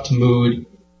disrupt mood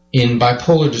in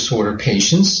bipolar disorder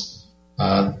patients,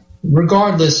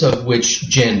 regardless of which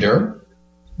gender.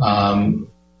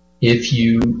 If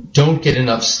you don't get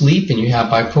enough sleep and you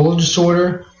have bipolar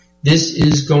disorder, this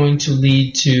is going to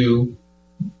lead to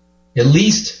at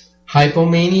least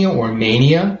hypomania or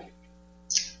mania.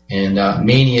 And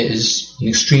mania is an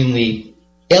extremely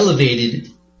elevated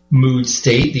mood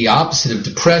state, the opposite of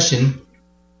depression,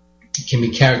 It can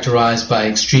be characterized by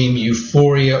extreme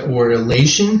euphoria or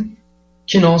elation.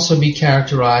 It can also be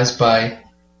characterized by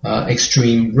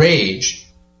extreme rage.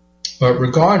 But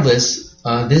regardless,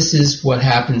 this is what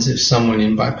happens if someone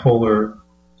in bipolar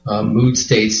mood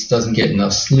states doesn't get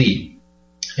enough sleep.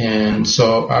 And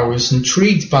so I was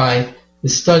intrigued by the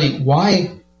study.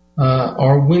 Why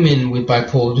are women with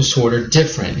bipolar disorder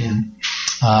different?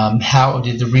 And how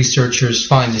did the researchers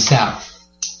find this out?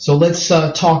 So let's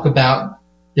talk about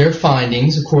their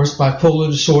findings. Of course,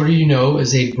 bipolar disorder,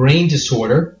 is a brain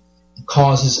disorder. It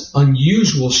causes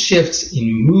unusual shifts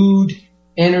in mood,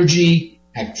 energy,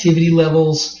 activity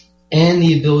levels, and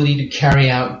the ability to carry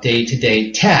out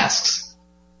day-to-day tasks.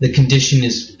 The condition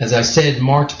is, as I said,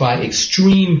 marked by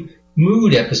extreme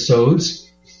mood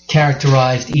episodes,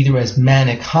 characterized either as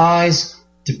manic highs,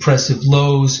 depressive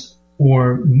lows,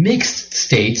 or mixed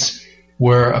states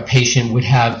where a patient would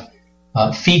have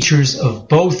features of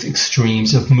both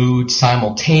extremes of mood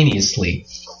simultaneously.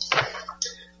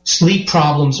 Sleep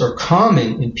problems are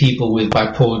common in people with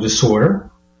bipolar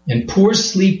disorder, and poor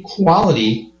sleep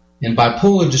quality and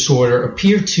bipolar disorder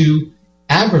appear to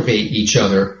aggravate each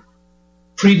other.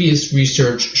 Previous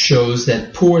research shows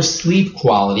that poor sleep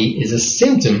quality is a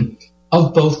symptom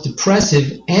of both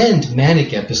depressive and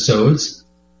manic episodes,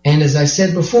 and as I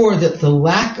said before, that the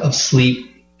lack of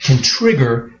sleep can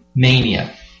trigger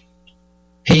mania.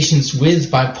 Patients with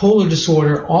bipolar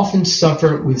disorder often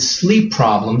suffer with sleep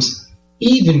problems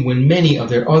even when many of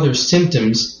their other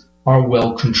symptoms are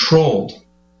well controlled.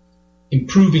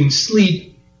 Improving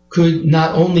sleep could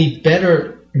not only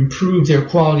better improve their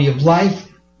quality of life,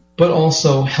 but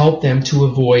also help them to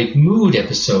avoid mood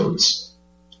episodes.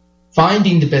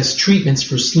 Finding the best treatments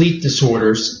for sleep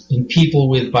disorders in people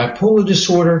with bipolar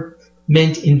disorder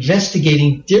meant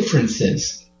investigating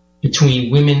differences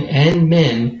between women and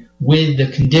men with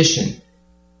the condition.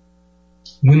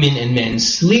 Women and men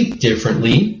sleep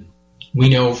differently. We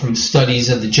know from studies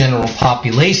of the general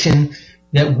population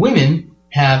that women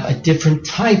have a different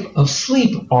type of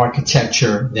sleep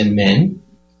architecture than men,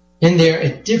 and they're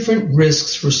at different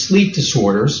risks for sleep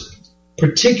disorders,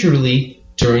 particularly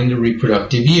during the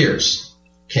reproductive years.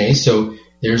 Okay, so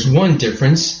there's one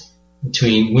difference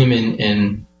between women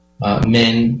and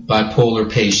men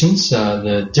bipolar patients,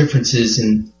 the differences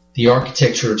in the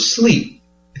architecture of sleep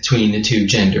between the two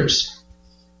genders.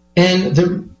 And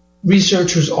the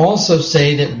researchers also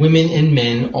say that women and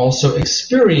men also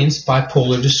experience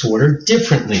bipolar disorder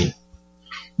differently.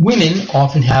 Women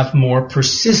often have more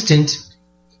persistent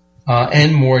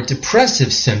and more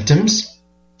depressive symptoms,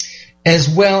 as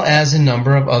well as a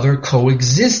number of other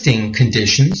coexisting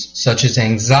conditions such as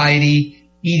anxiety,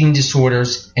 eating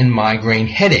disorders, and migraine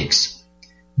headaches.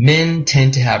 Men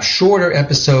tend to have shorter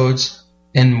episodes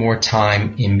and more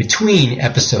time in between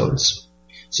episodes.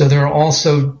 So there are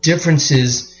also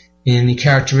differences in the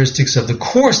characteristics of the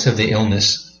course of the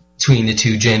illness between the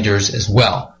two genders as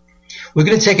well. We're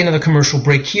going to take another commercial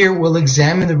break here. We'll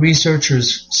examine the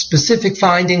researchers' specific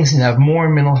findings and have more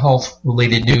mental health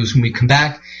related news when we come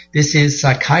back. This is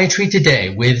Psychiatry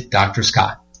Today with Dr.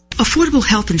 Scott. Affordable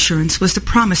health insurance was the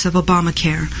promise of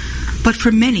Obamacare, but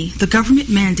for many, the government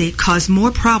mandate caused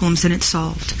more problems than it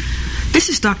solved. This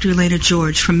is Dr. Elena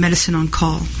George from Medicine on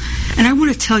Call, and I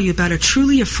want to tell you about a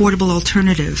truly affordable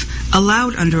alternative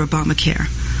allowed under Obamacare,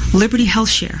 Liberty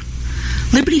HealthShare.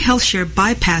 Liberty HealthShare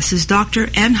bypasses doctor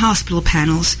and hospital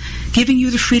panels, giving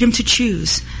you the freedom to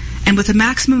choose. And with a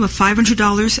maximum of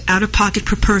 $500 out-of-pocket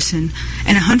per person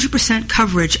and 100%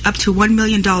 coverage up to $1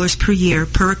 million per year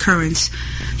per occurrence,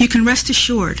 you can rest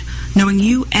assured knowing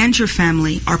you and your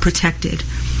family are protected.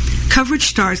 Coverage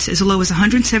starts as low as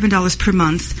 $107 per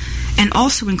month and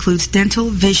also includes dental,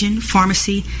 vision,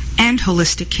 pharmacy, and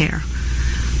holistic care.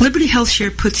 Liberty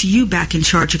HealthShare puts you back in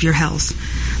charge of your health.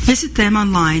 Visit them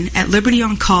online at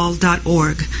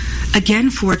libertyoncall.org. Again,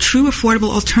 for a true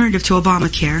affordable alternative to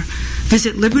Obamacare,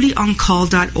 visit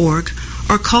libertyoncall.org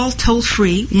or call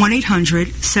toll-free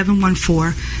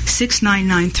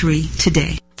 1-800-714-6993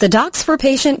 today. The Docs for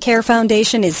Patient Care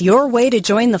Foundation is your way to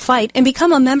join the fight and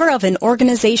become a member of an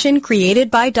organization created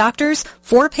by doctors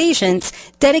for patients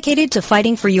dedicated to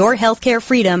fighting for your healthcare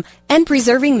freedom and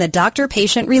preserving the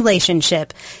doctor-patient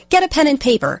relationship. Get a pen and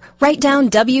paper. Write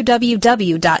down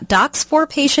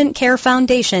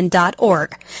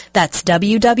www.docsforpatientcarefoundation.org. That's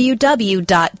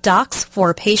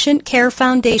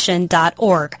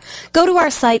www.docsforpatientcarefoundation.org. Go to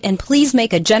our site and please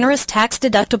make a generous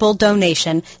tax-deductible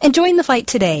donation and join the fight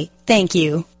today. Thank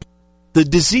you. The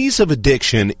disease of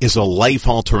addiction is a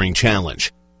life-altering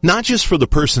challenge, not just for the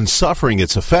person suffering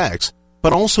its effects,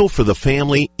 but also for the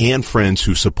family and friends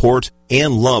who support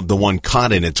and love the one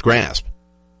caught in its grasp.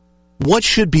 What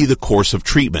should be the course of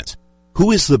treatment?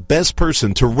 Who is the best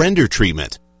person to render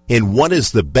treatment? And what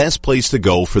is the best place to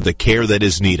go for the care that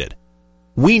is needed?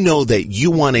 We know that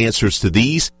you want answers to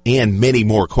these and many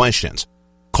more questions.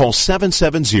 Call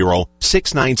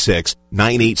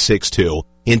 770-696-9862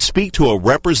 and speak to a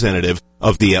representative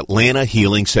of the Atlanta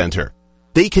Healing Center.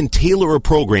 They can tailor a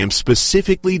program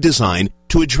specifically designed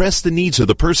to address the needs of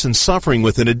the person suffering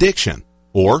with an addiction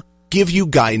or give you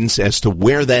guidance as to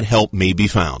where that help may be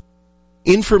found.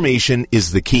 Information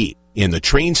is the key, and the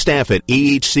trained staff at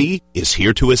AHC is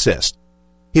here to assist.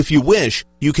 If you wish,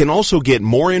 you can also get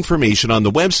more information on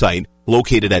the website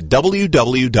located at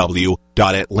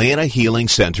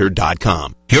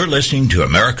www.atlantahealingcenter.com. You're listening to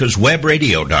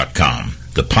AmericasWebRadio.com,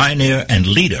 the pioneer and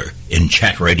leader in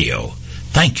chat radio.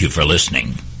 Thank you for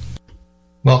listening.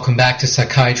 Welcome back to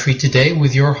Psychiatry Today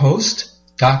with your host,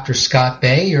 Dr. Scott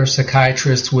Bay, your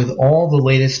psychiatrist with all the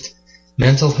latest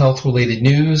mental health-related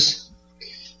news.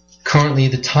 Currently,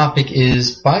 the topic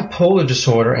is bipolar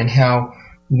disorder and how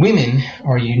women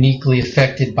are uniquely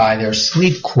affected by their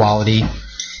sleep quality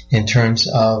in terms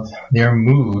of their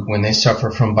mood when they suffer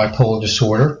from bipolar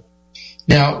disorder.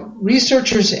 Now,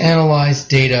 researchers analyzed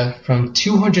data from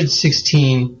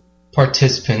 216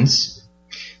 participants.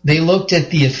 They looked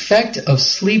at the effect of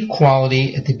sleep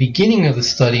quality at the beginning of the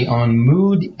study on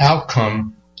mood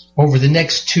outcome over the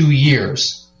next 2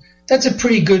 years. That's a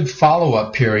pretty good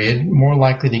follow-up period, more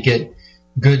likely to get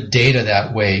good data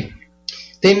that way.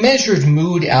 They measured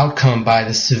mood outcome by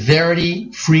the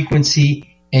severity,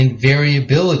 frequency, and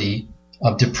variability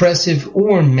of depressive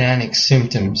or manic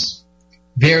symptoms.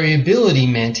 Variability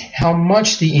meant how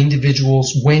much the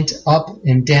individuals went up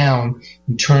and down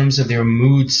in terms of their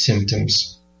mood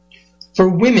symptoms. For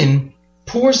women,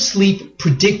 poor sleep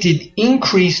predicted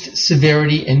increased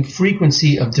severity and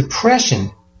frequency of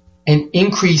depression and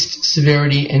increased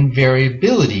severity and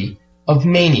variability of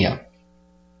mania.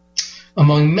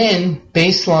 Among men,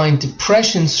 baseline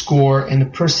depression score and a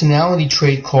personality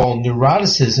trait called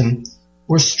neuroticism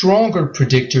were stronger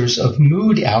predictors of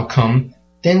mood outcome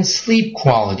than sleep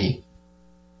quality.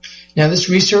 Now, this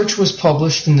research was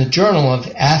published in the Journal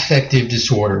of Affective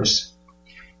Disorders.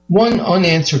 One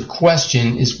unanswered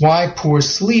question is why poor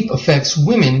sleep affects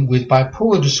women with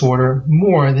bipolar disorder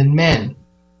more than men.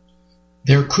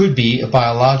 There could be a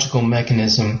biological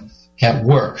mechanism at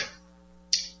work.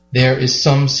 There is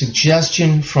some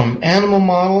suggestion from animal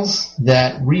models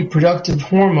that reproductive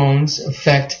hormones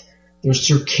affect their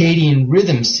circadian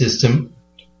rhythm system,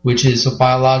 which is a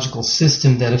biological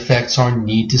system that affects our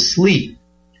need to sleep.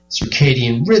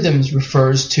 Circadian rhythms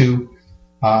refers to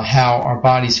how our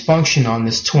bodies function on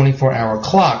this 24-hour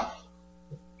clock.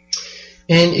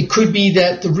 And it could be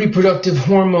that the reproductive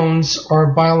hormones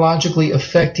are biologically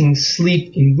affecting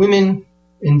sleep in women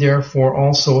and therefore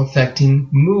also affecting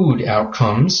mood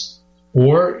outcomes,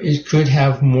 or it could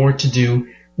have more to do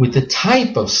with the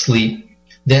type of sleep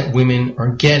that women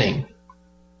are getting.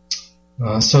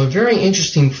 So very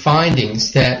interesting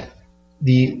findings that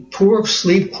the poor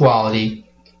sleep quality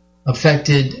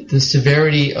affected the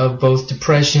severity of both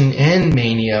depression and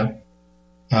mania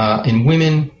in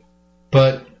women,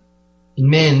 but in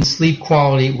men, sleep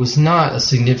quality was not a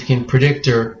significant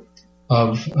predictor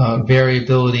of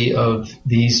variability of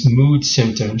these mood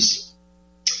symptoms.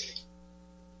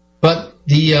 But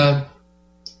the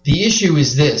issue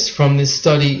is this. From this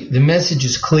study, the message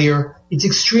is clear. It's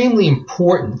extremely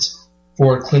important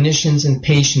for clinicians and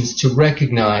patients to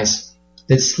recognize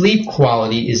that sleep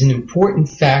quality is an important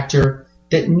factor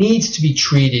that needs to be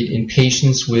treated in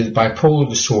patients with bipolar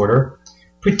disorder,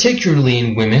 particularly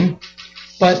in women.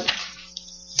 But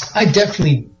I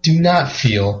definitely do not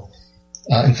feel,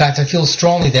 in fact, I feel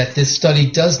strongly that this study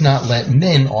does not let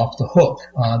men off the hook.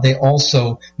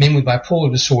 Men with bipolar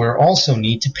disorder also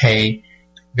need to pay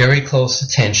very close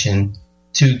attention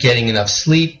to getting enough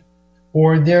sleep,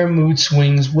 or their mood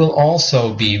swings will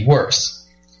also be worse.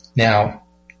 Now,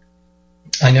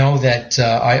 I know that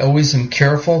I always am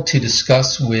careful to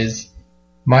discuss with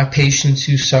my patients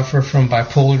who suffer from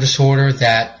bipolar disorder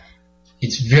that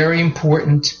it's very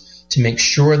important to make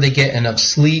sure they get enough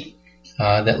sleep.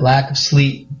 That lack of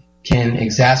sleep can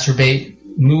exacerbate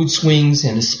mood swings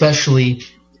and especially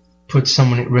put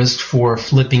someone at risk for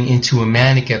flipping into a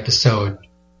manic episode.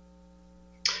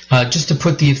 Just to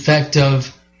put the effect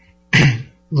of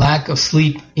lack of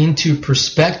sleep into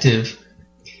perspective,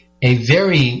 a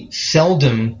very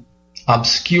seldom,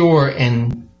 obscure,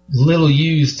 and little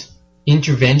used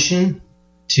intervention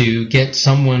to get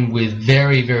someone with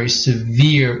very, very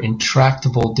severe,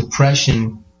 intractable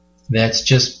depression that's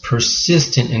just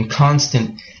persistent and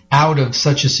constant out of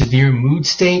such a severe mood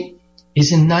state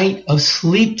is a night of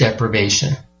sleep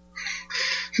deprivation.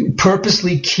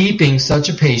 purposely keeping such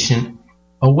a patient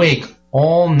awake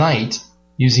all night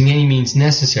using any means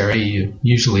necessary,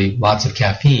 usually lots of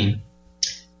caffeine,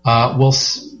 will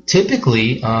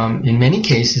typically, in many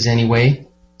cases anyway,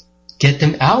 get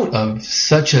them out of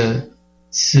such a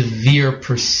severe,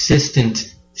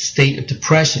 persistent state of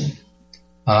depression.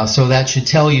 So that should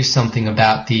tell you something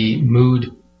about the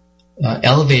mood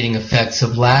elevating effects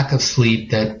of lack of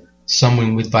sleep that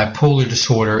someone with bipolar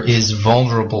disorder is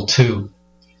vulnerable to.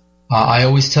 I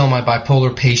always tell my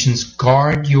bipolar patients,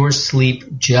 guard your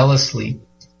sleep jealously,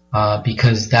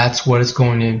 because that's what it's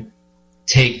going to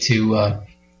take to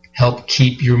help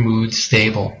keep your mood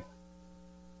stable.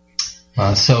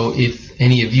 So if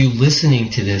any of you listening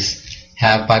to this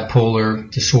have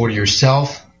bipolar disorder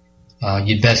yourself,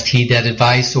 you'd best heed that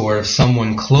advice, or if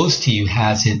someone close to you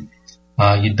has it,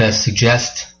 you'd best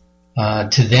suggest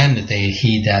to them that they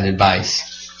heed that advice.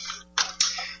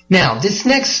 Now, this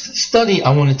next study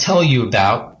I want to tell you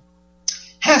about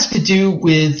has to do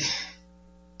with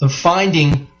the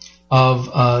finding of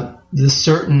the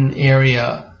certain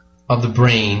area of the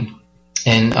brain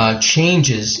and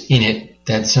changes in it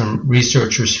that some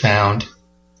researchers found.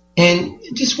 And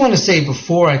I just want to say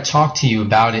before I talk to you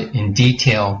about it in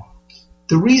detail,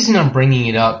 the reason I'm bringing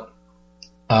it up,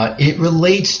 it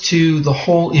relates to the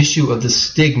whole issue of the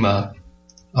stigma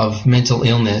of mental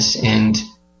illness and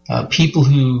people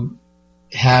who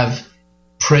have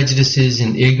prejudices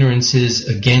and ignorances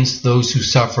against those who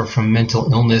suffer from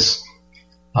mental illness,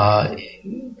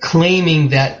 claiming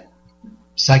that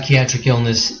psychiatric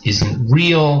illness isn't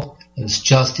real, it's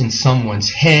just in someone's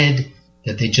head,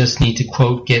 that they just need to,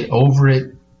 quote, get over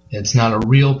it, that it's not a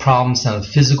real problem, it's not a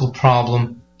physical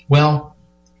problem. Well,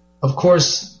 of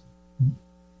course,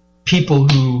 people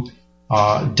who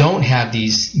don't have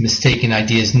these mistaken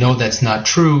ideas know that's not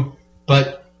true,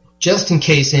 but just in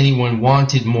case anyone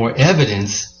wanted more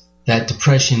evidence that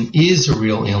depression is a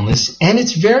real illness, and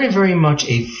it's very, very much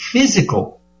a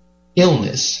physical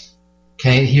illness,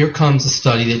 okay, here comes a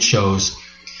study that shows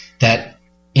that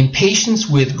in patients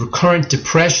with recurrent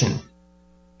depression,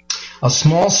 a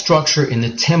small structure in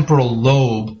the temporal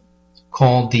lobe,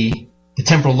 called the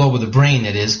temporal lobe of the brain,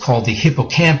 that is, called the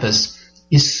hippocampus,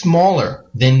 is smaller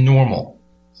than normal.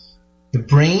 The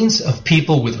brains of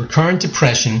people with recurrent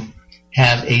depression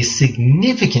have a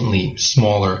significantly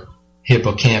smaller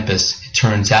hippocampus, it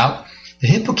turns out. The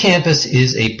hippocampus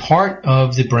is a part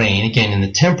of the brain, again in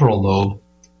the temporal lobe,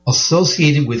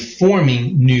 associated with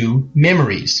forming new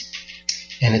memories.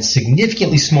 And it's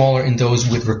significantly smaller in those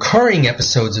with recurring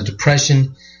episodes of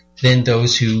depression than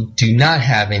those who do not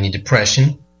have any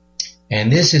depression.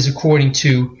 And this is according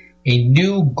to a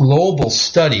new global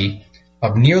study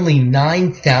of nearly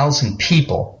 9,000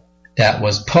 people that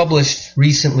was published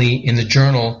recently in the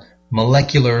journal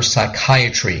Molecular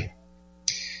Psychiatry.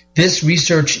 This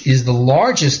research is the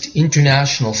largest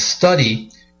international study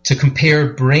to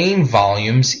compare brain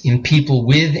volumes in people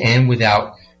with and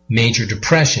without major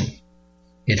depression.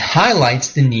 It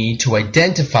highlights the need to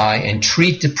identify and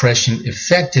treat depression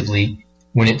effectively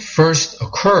when it first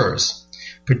occurs,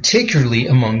 particularly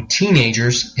among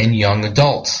teenagers and young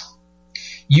adults.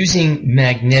 Using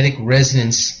magnetic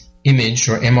resonance image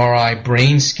or MRI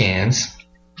brain scans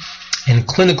and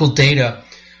clinical data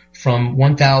from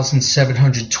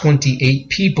 1,728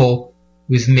 people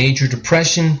with major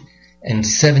depression and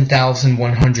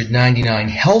 7,199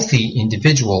 healthy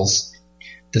individuals,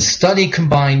 the study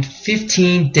combined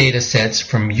 15 data sets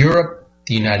from Europe,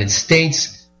 the United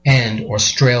States, and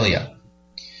Australia.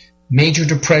 Major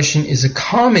depression is a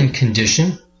common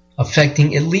condition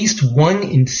affecting at least 1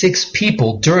 in 6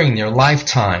 people during their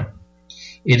lifetime.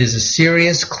 It is a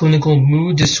serious clinical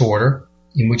mood disorder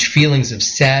in which feelings of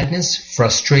sadness,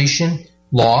 frustration,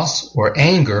 loss, or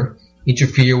anger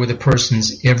interfere with a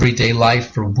person's everyday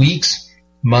life for weeks,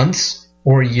 months,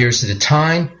 or years at a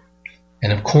time.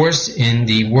 And of course, in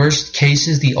the worst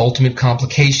cases, the ultimate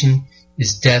complication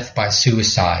is death by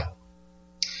suicide.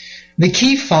 The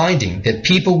key finding that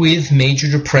people with major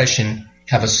depression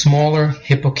have a smaller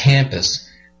hippocampus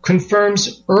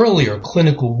confirms earlier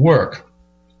clinical work.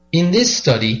 In this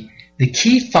study, the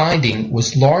key finding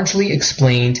was largely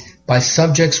explained by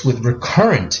subjects with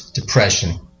recurrent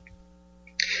depression.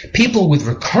 People with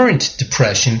recurrent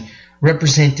depression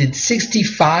represented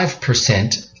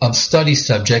 65% of study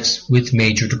subjects with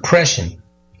major depression.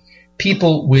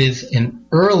 People with an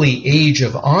early age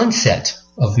of onset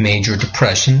of major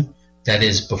depression, that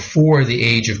is before the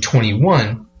age of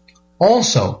 21,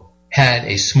 also had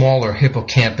a smaller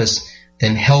hippocampus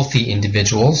than healthy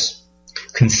individuals,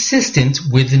 consistent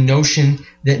with the notion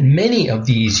that many of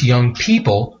these young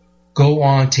people go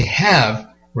on to have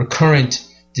recurrent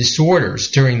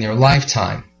disorders during their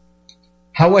lifetime.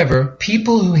 However,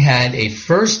 people who had a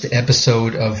first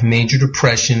episode of major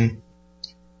depression,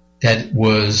 that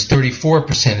was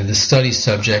 34% of the study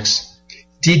subjects,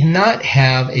 did not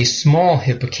have a small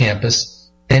hippocampus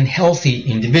than healthy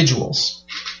individuals,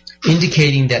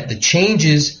 indicating that the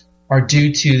changes are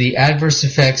due to the adverse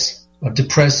effects of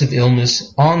depressive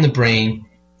illness on the brain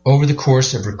over the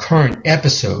course of recurrent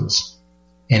episodes.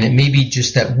 And it may be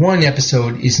just that one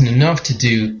episode isn't enough to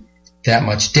do that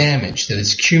much damage, that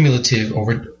it's cumulative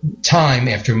over time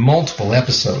after multiple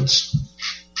episodes.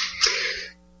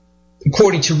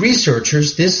 According to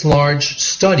researchers, this large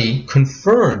study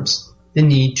confirms the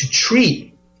need to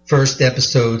treat first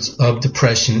episodes of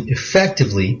depression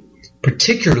effectively,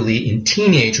 particularly in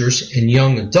teenagers and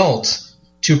young adults,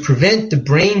 to prevent the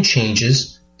brain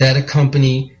changes that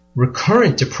accompany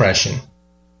recurrent depression.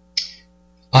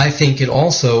 I think it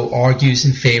also argues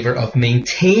in favor of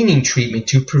maintaining treatment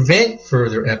to prevent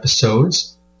further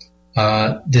episodes.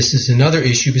 This is another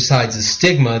issue besides the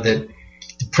stigma that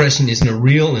depression isn't a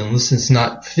real illness, it's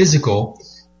not physical.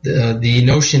 The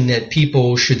notion that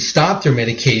people should stop their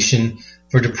medication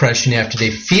for depression after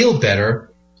they feel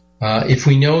better. If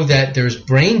we know that there's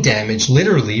brain damage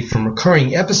literally from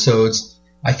recurring episodes,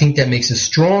 I think that makes a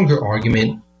stronger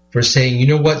argument for saying, you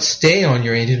know what, stay on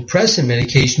your antidepressant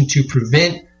medication to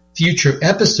prevent future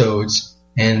episodes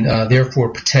and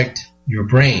therefore protect your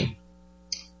brain.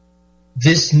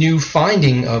 This new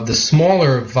finding of the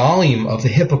smaller volume of the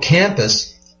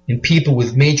hippocampus in people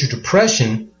with major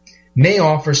depression may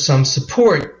offer some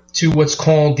support to what's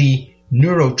called the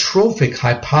neurotrophic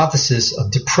hypothesis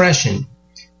of depression.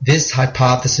 This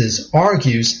hypothesis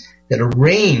argues that a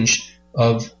range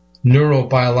of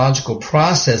neurobiological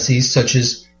processes such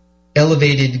as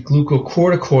elevated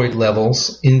glucocorticoid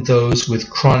levels in those with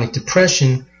chronic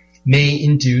depression may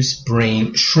induce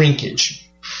brain shrinkage.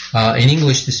 In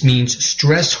English, this means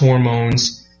stress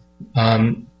hormones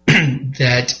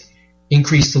that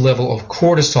increase the level of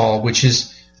cortisol, which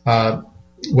is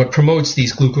what promotes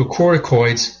these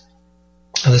glucocorticoids.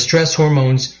 The stress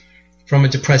hormones from a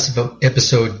depressive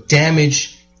episode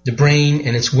damage the brain,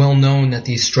 and it's well known that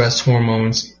these stress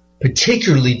hormones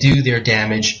particularly do their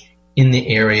damage in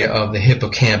the area of the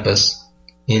hippocampus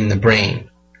in the brain.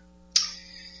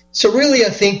 So really, I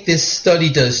think this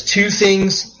study does two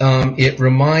things. It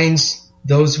reminds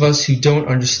those of us who don't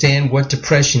understand what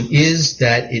depression is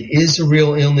that it is a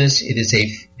real illness. It is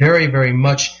a very, very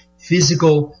much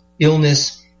physical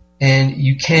illness, and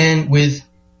you can, with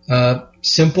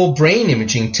simple brain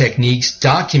imaging techniques,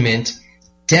 document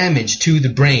damage to the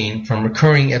brain from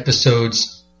recurring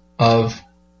episodes of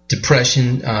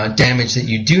depression, damage that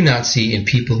you do not see in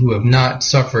people who have not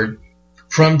suffered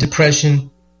from depression.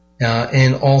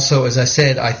 And also, as I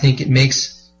said, I think it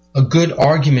makes a good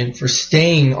argument for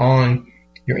staying on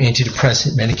your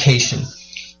antidepressant medication.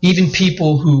 Even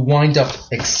people who wind up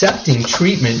accepting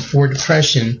treatment for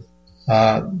depression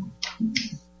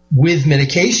with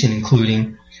medication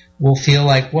including will feel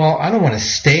like, well, I don't want to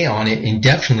stay on it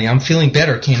indefinitely. I'm feeling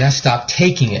better. Can I stop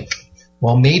taking it?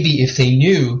 Well, maybe if they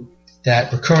knew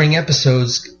that recurring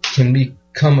episodes can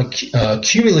become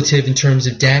cumulative in terms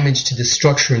of damage to the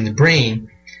structure in the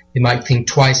brain, they might think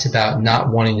twice about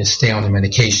not wanting to stay on the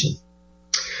medication.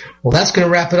 Well, that's going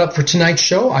to wrap it up for tonight's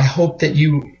show. I hope that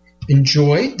you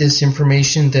enjoyed this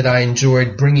information that I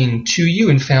enjoyed bringing to you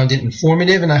and found it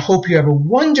informative, and I hope you have a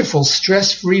wonderful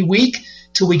stress-free week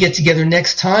till we get together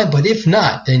next time. But if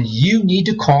not, then you need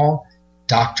to call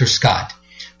Dr. Scott.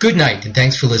 Good night, and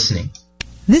thanks for listening.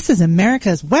 This is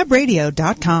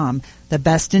AmericasWebRadio.com, the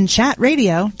best in chat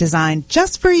radio designed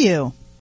just for you.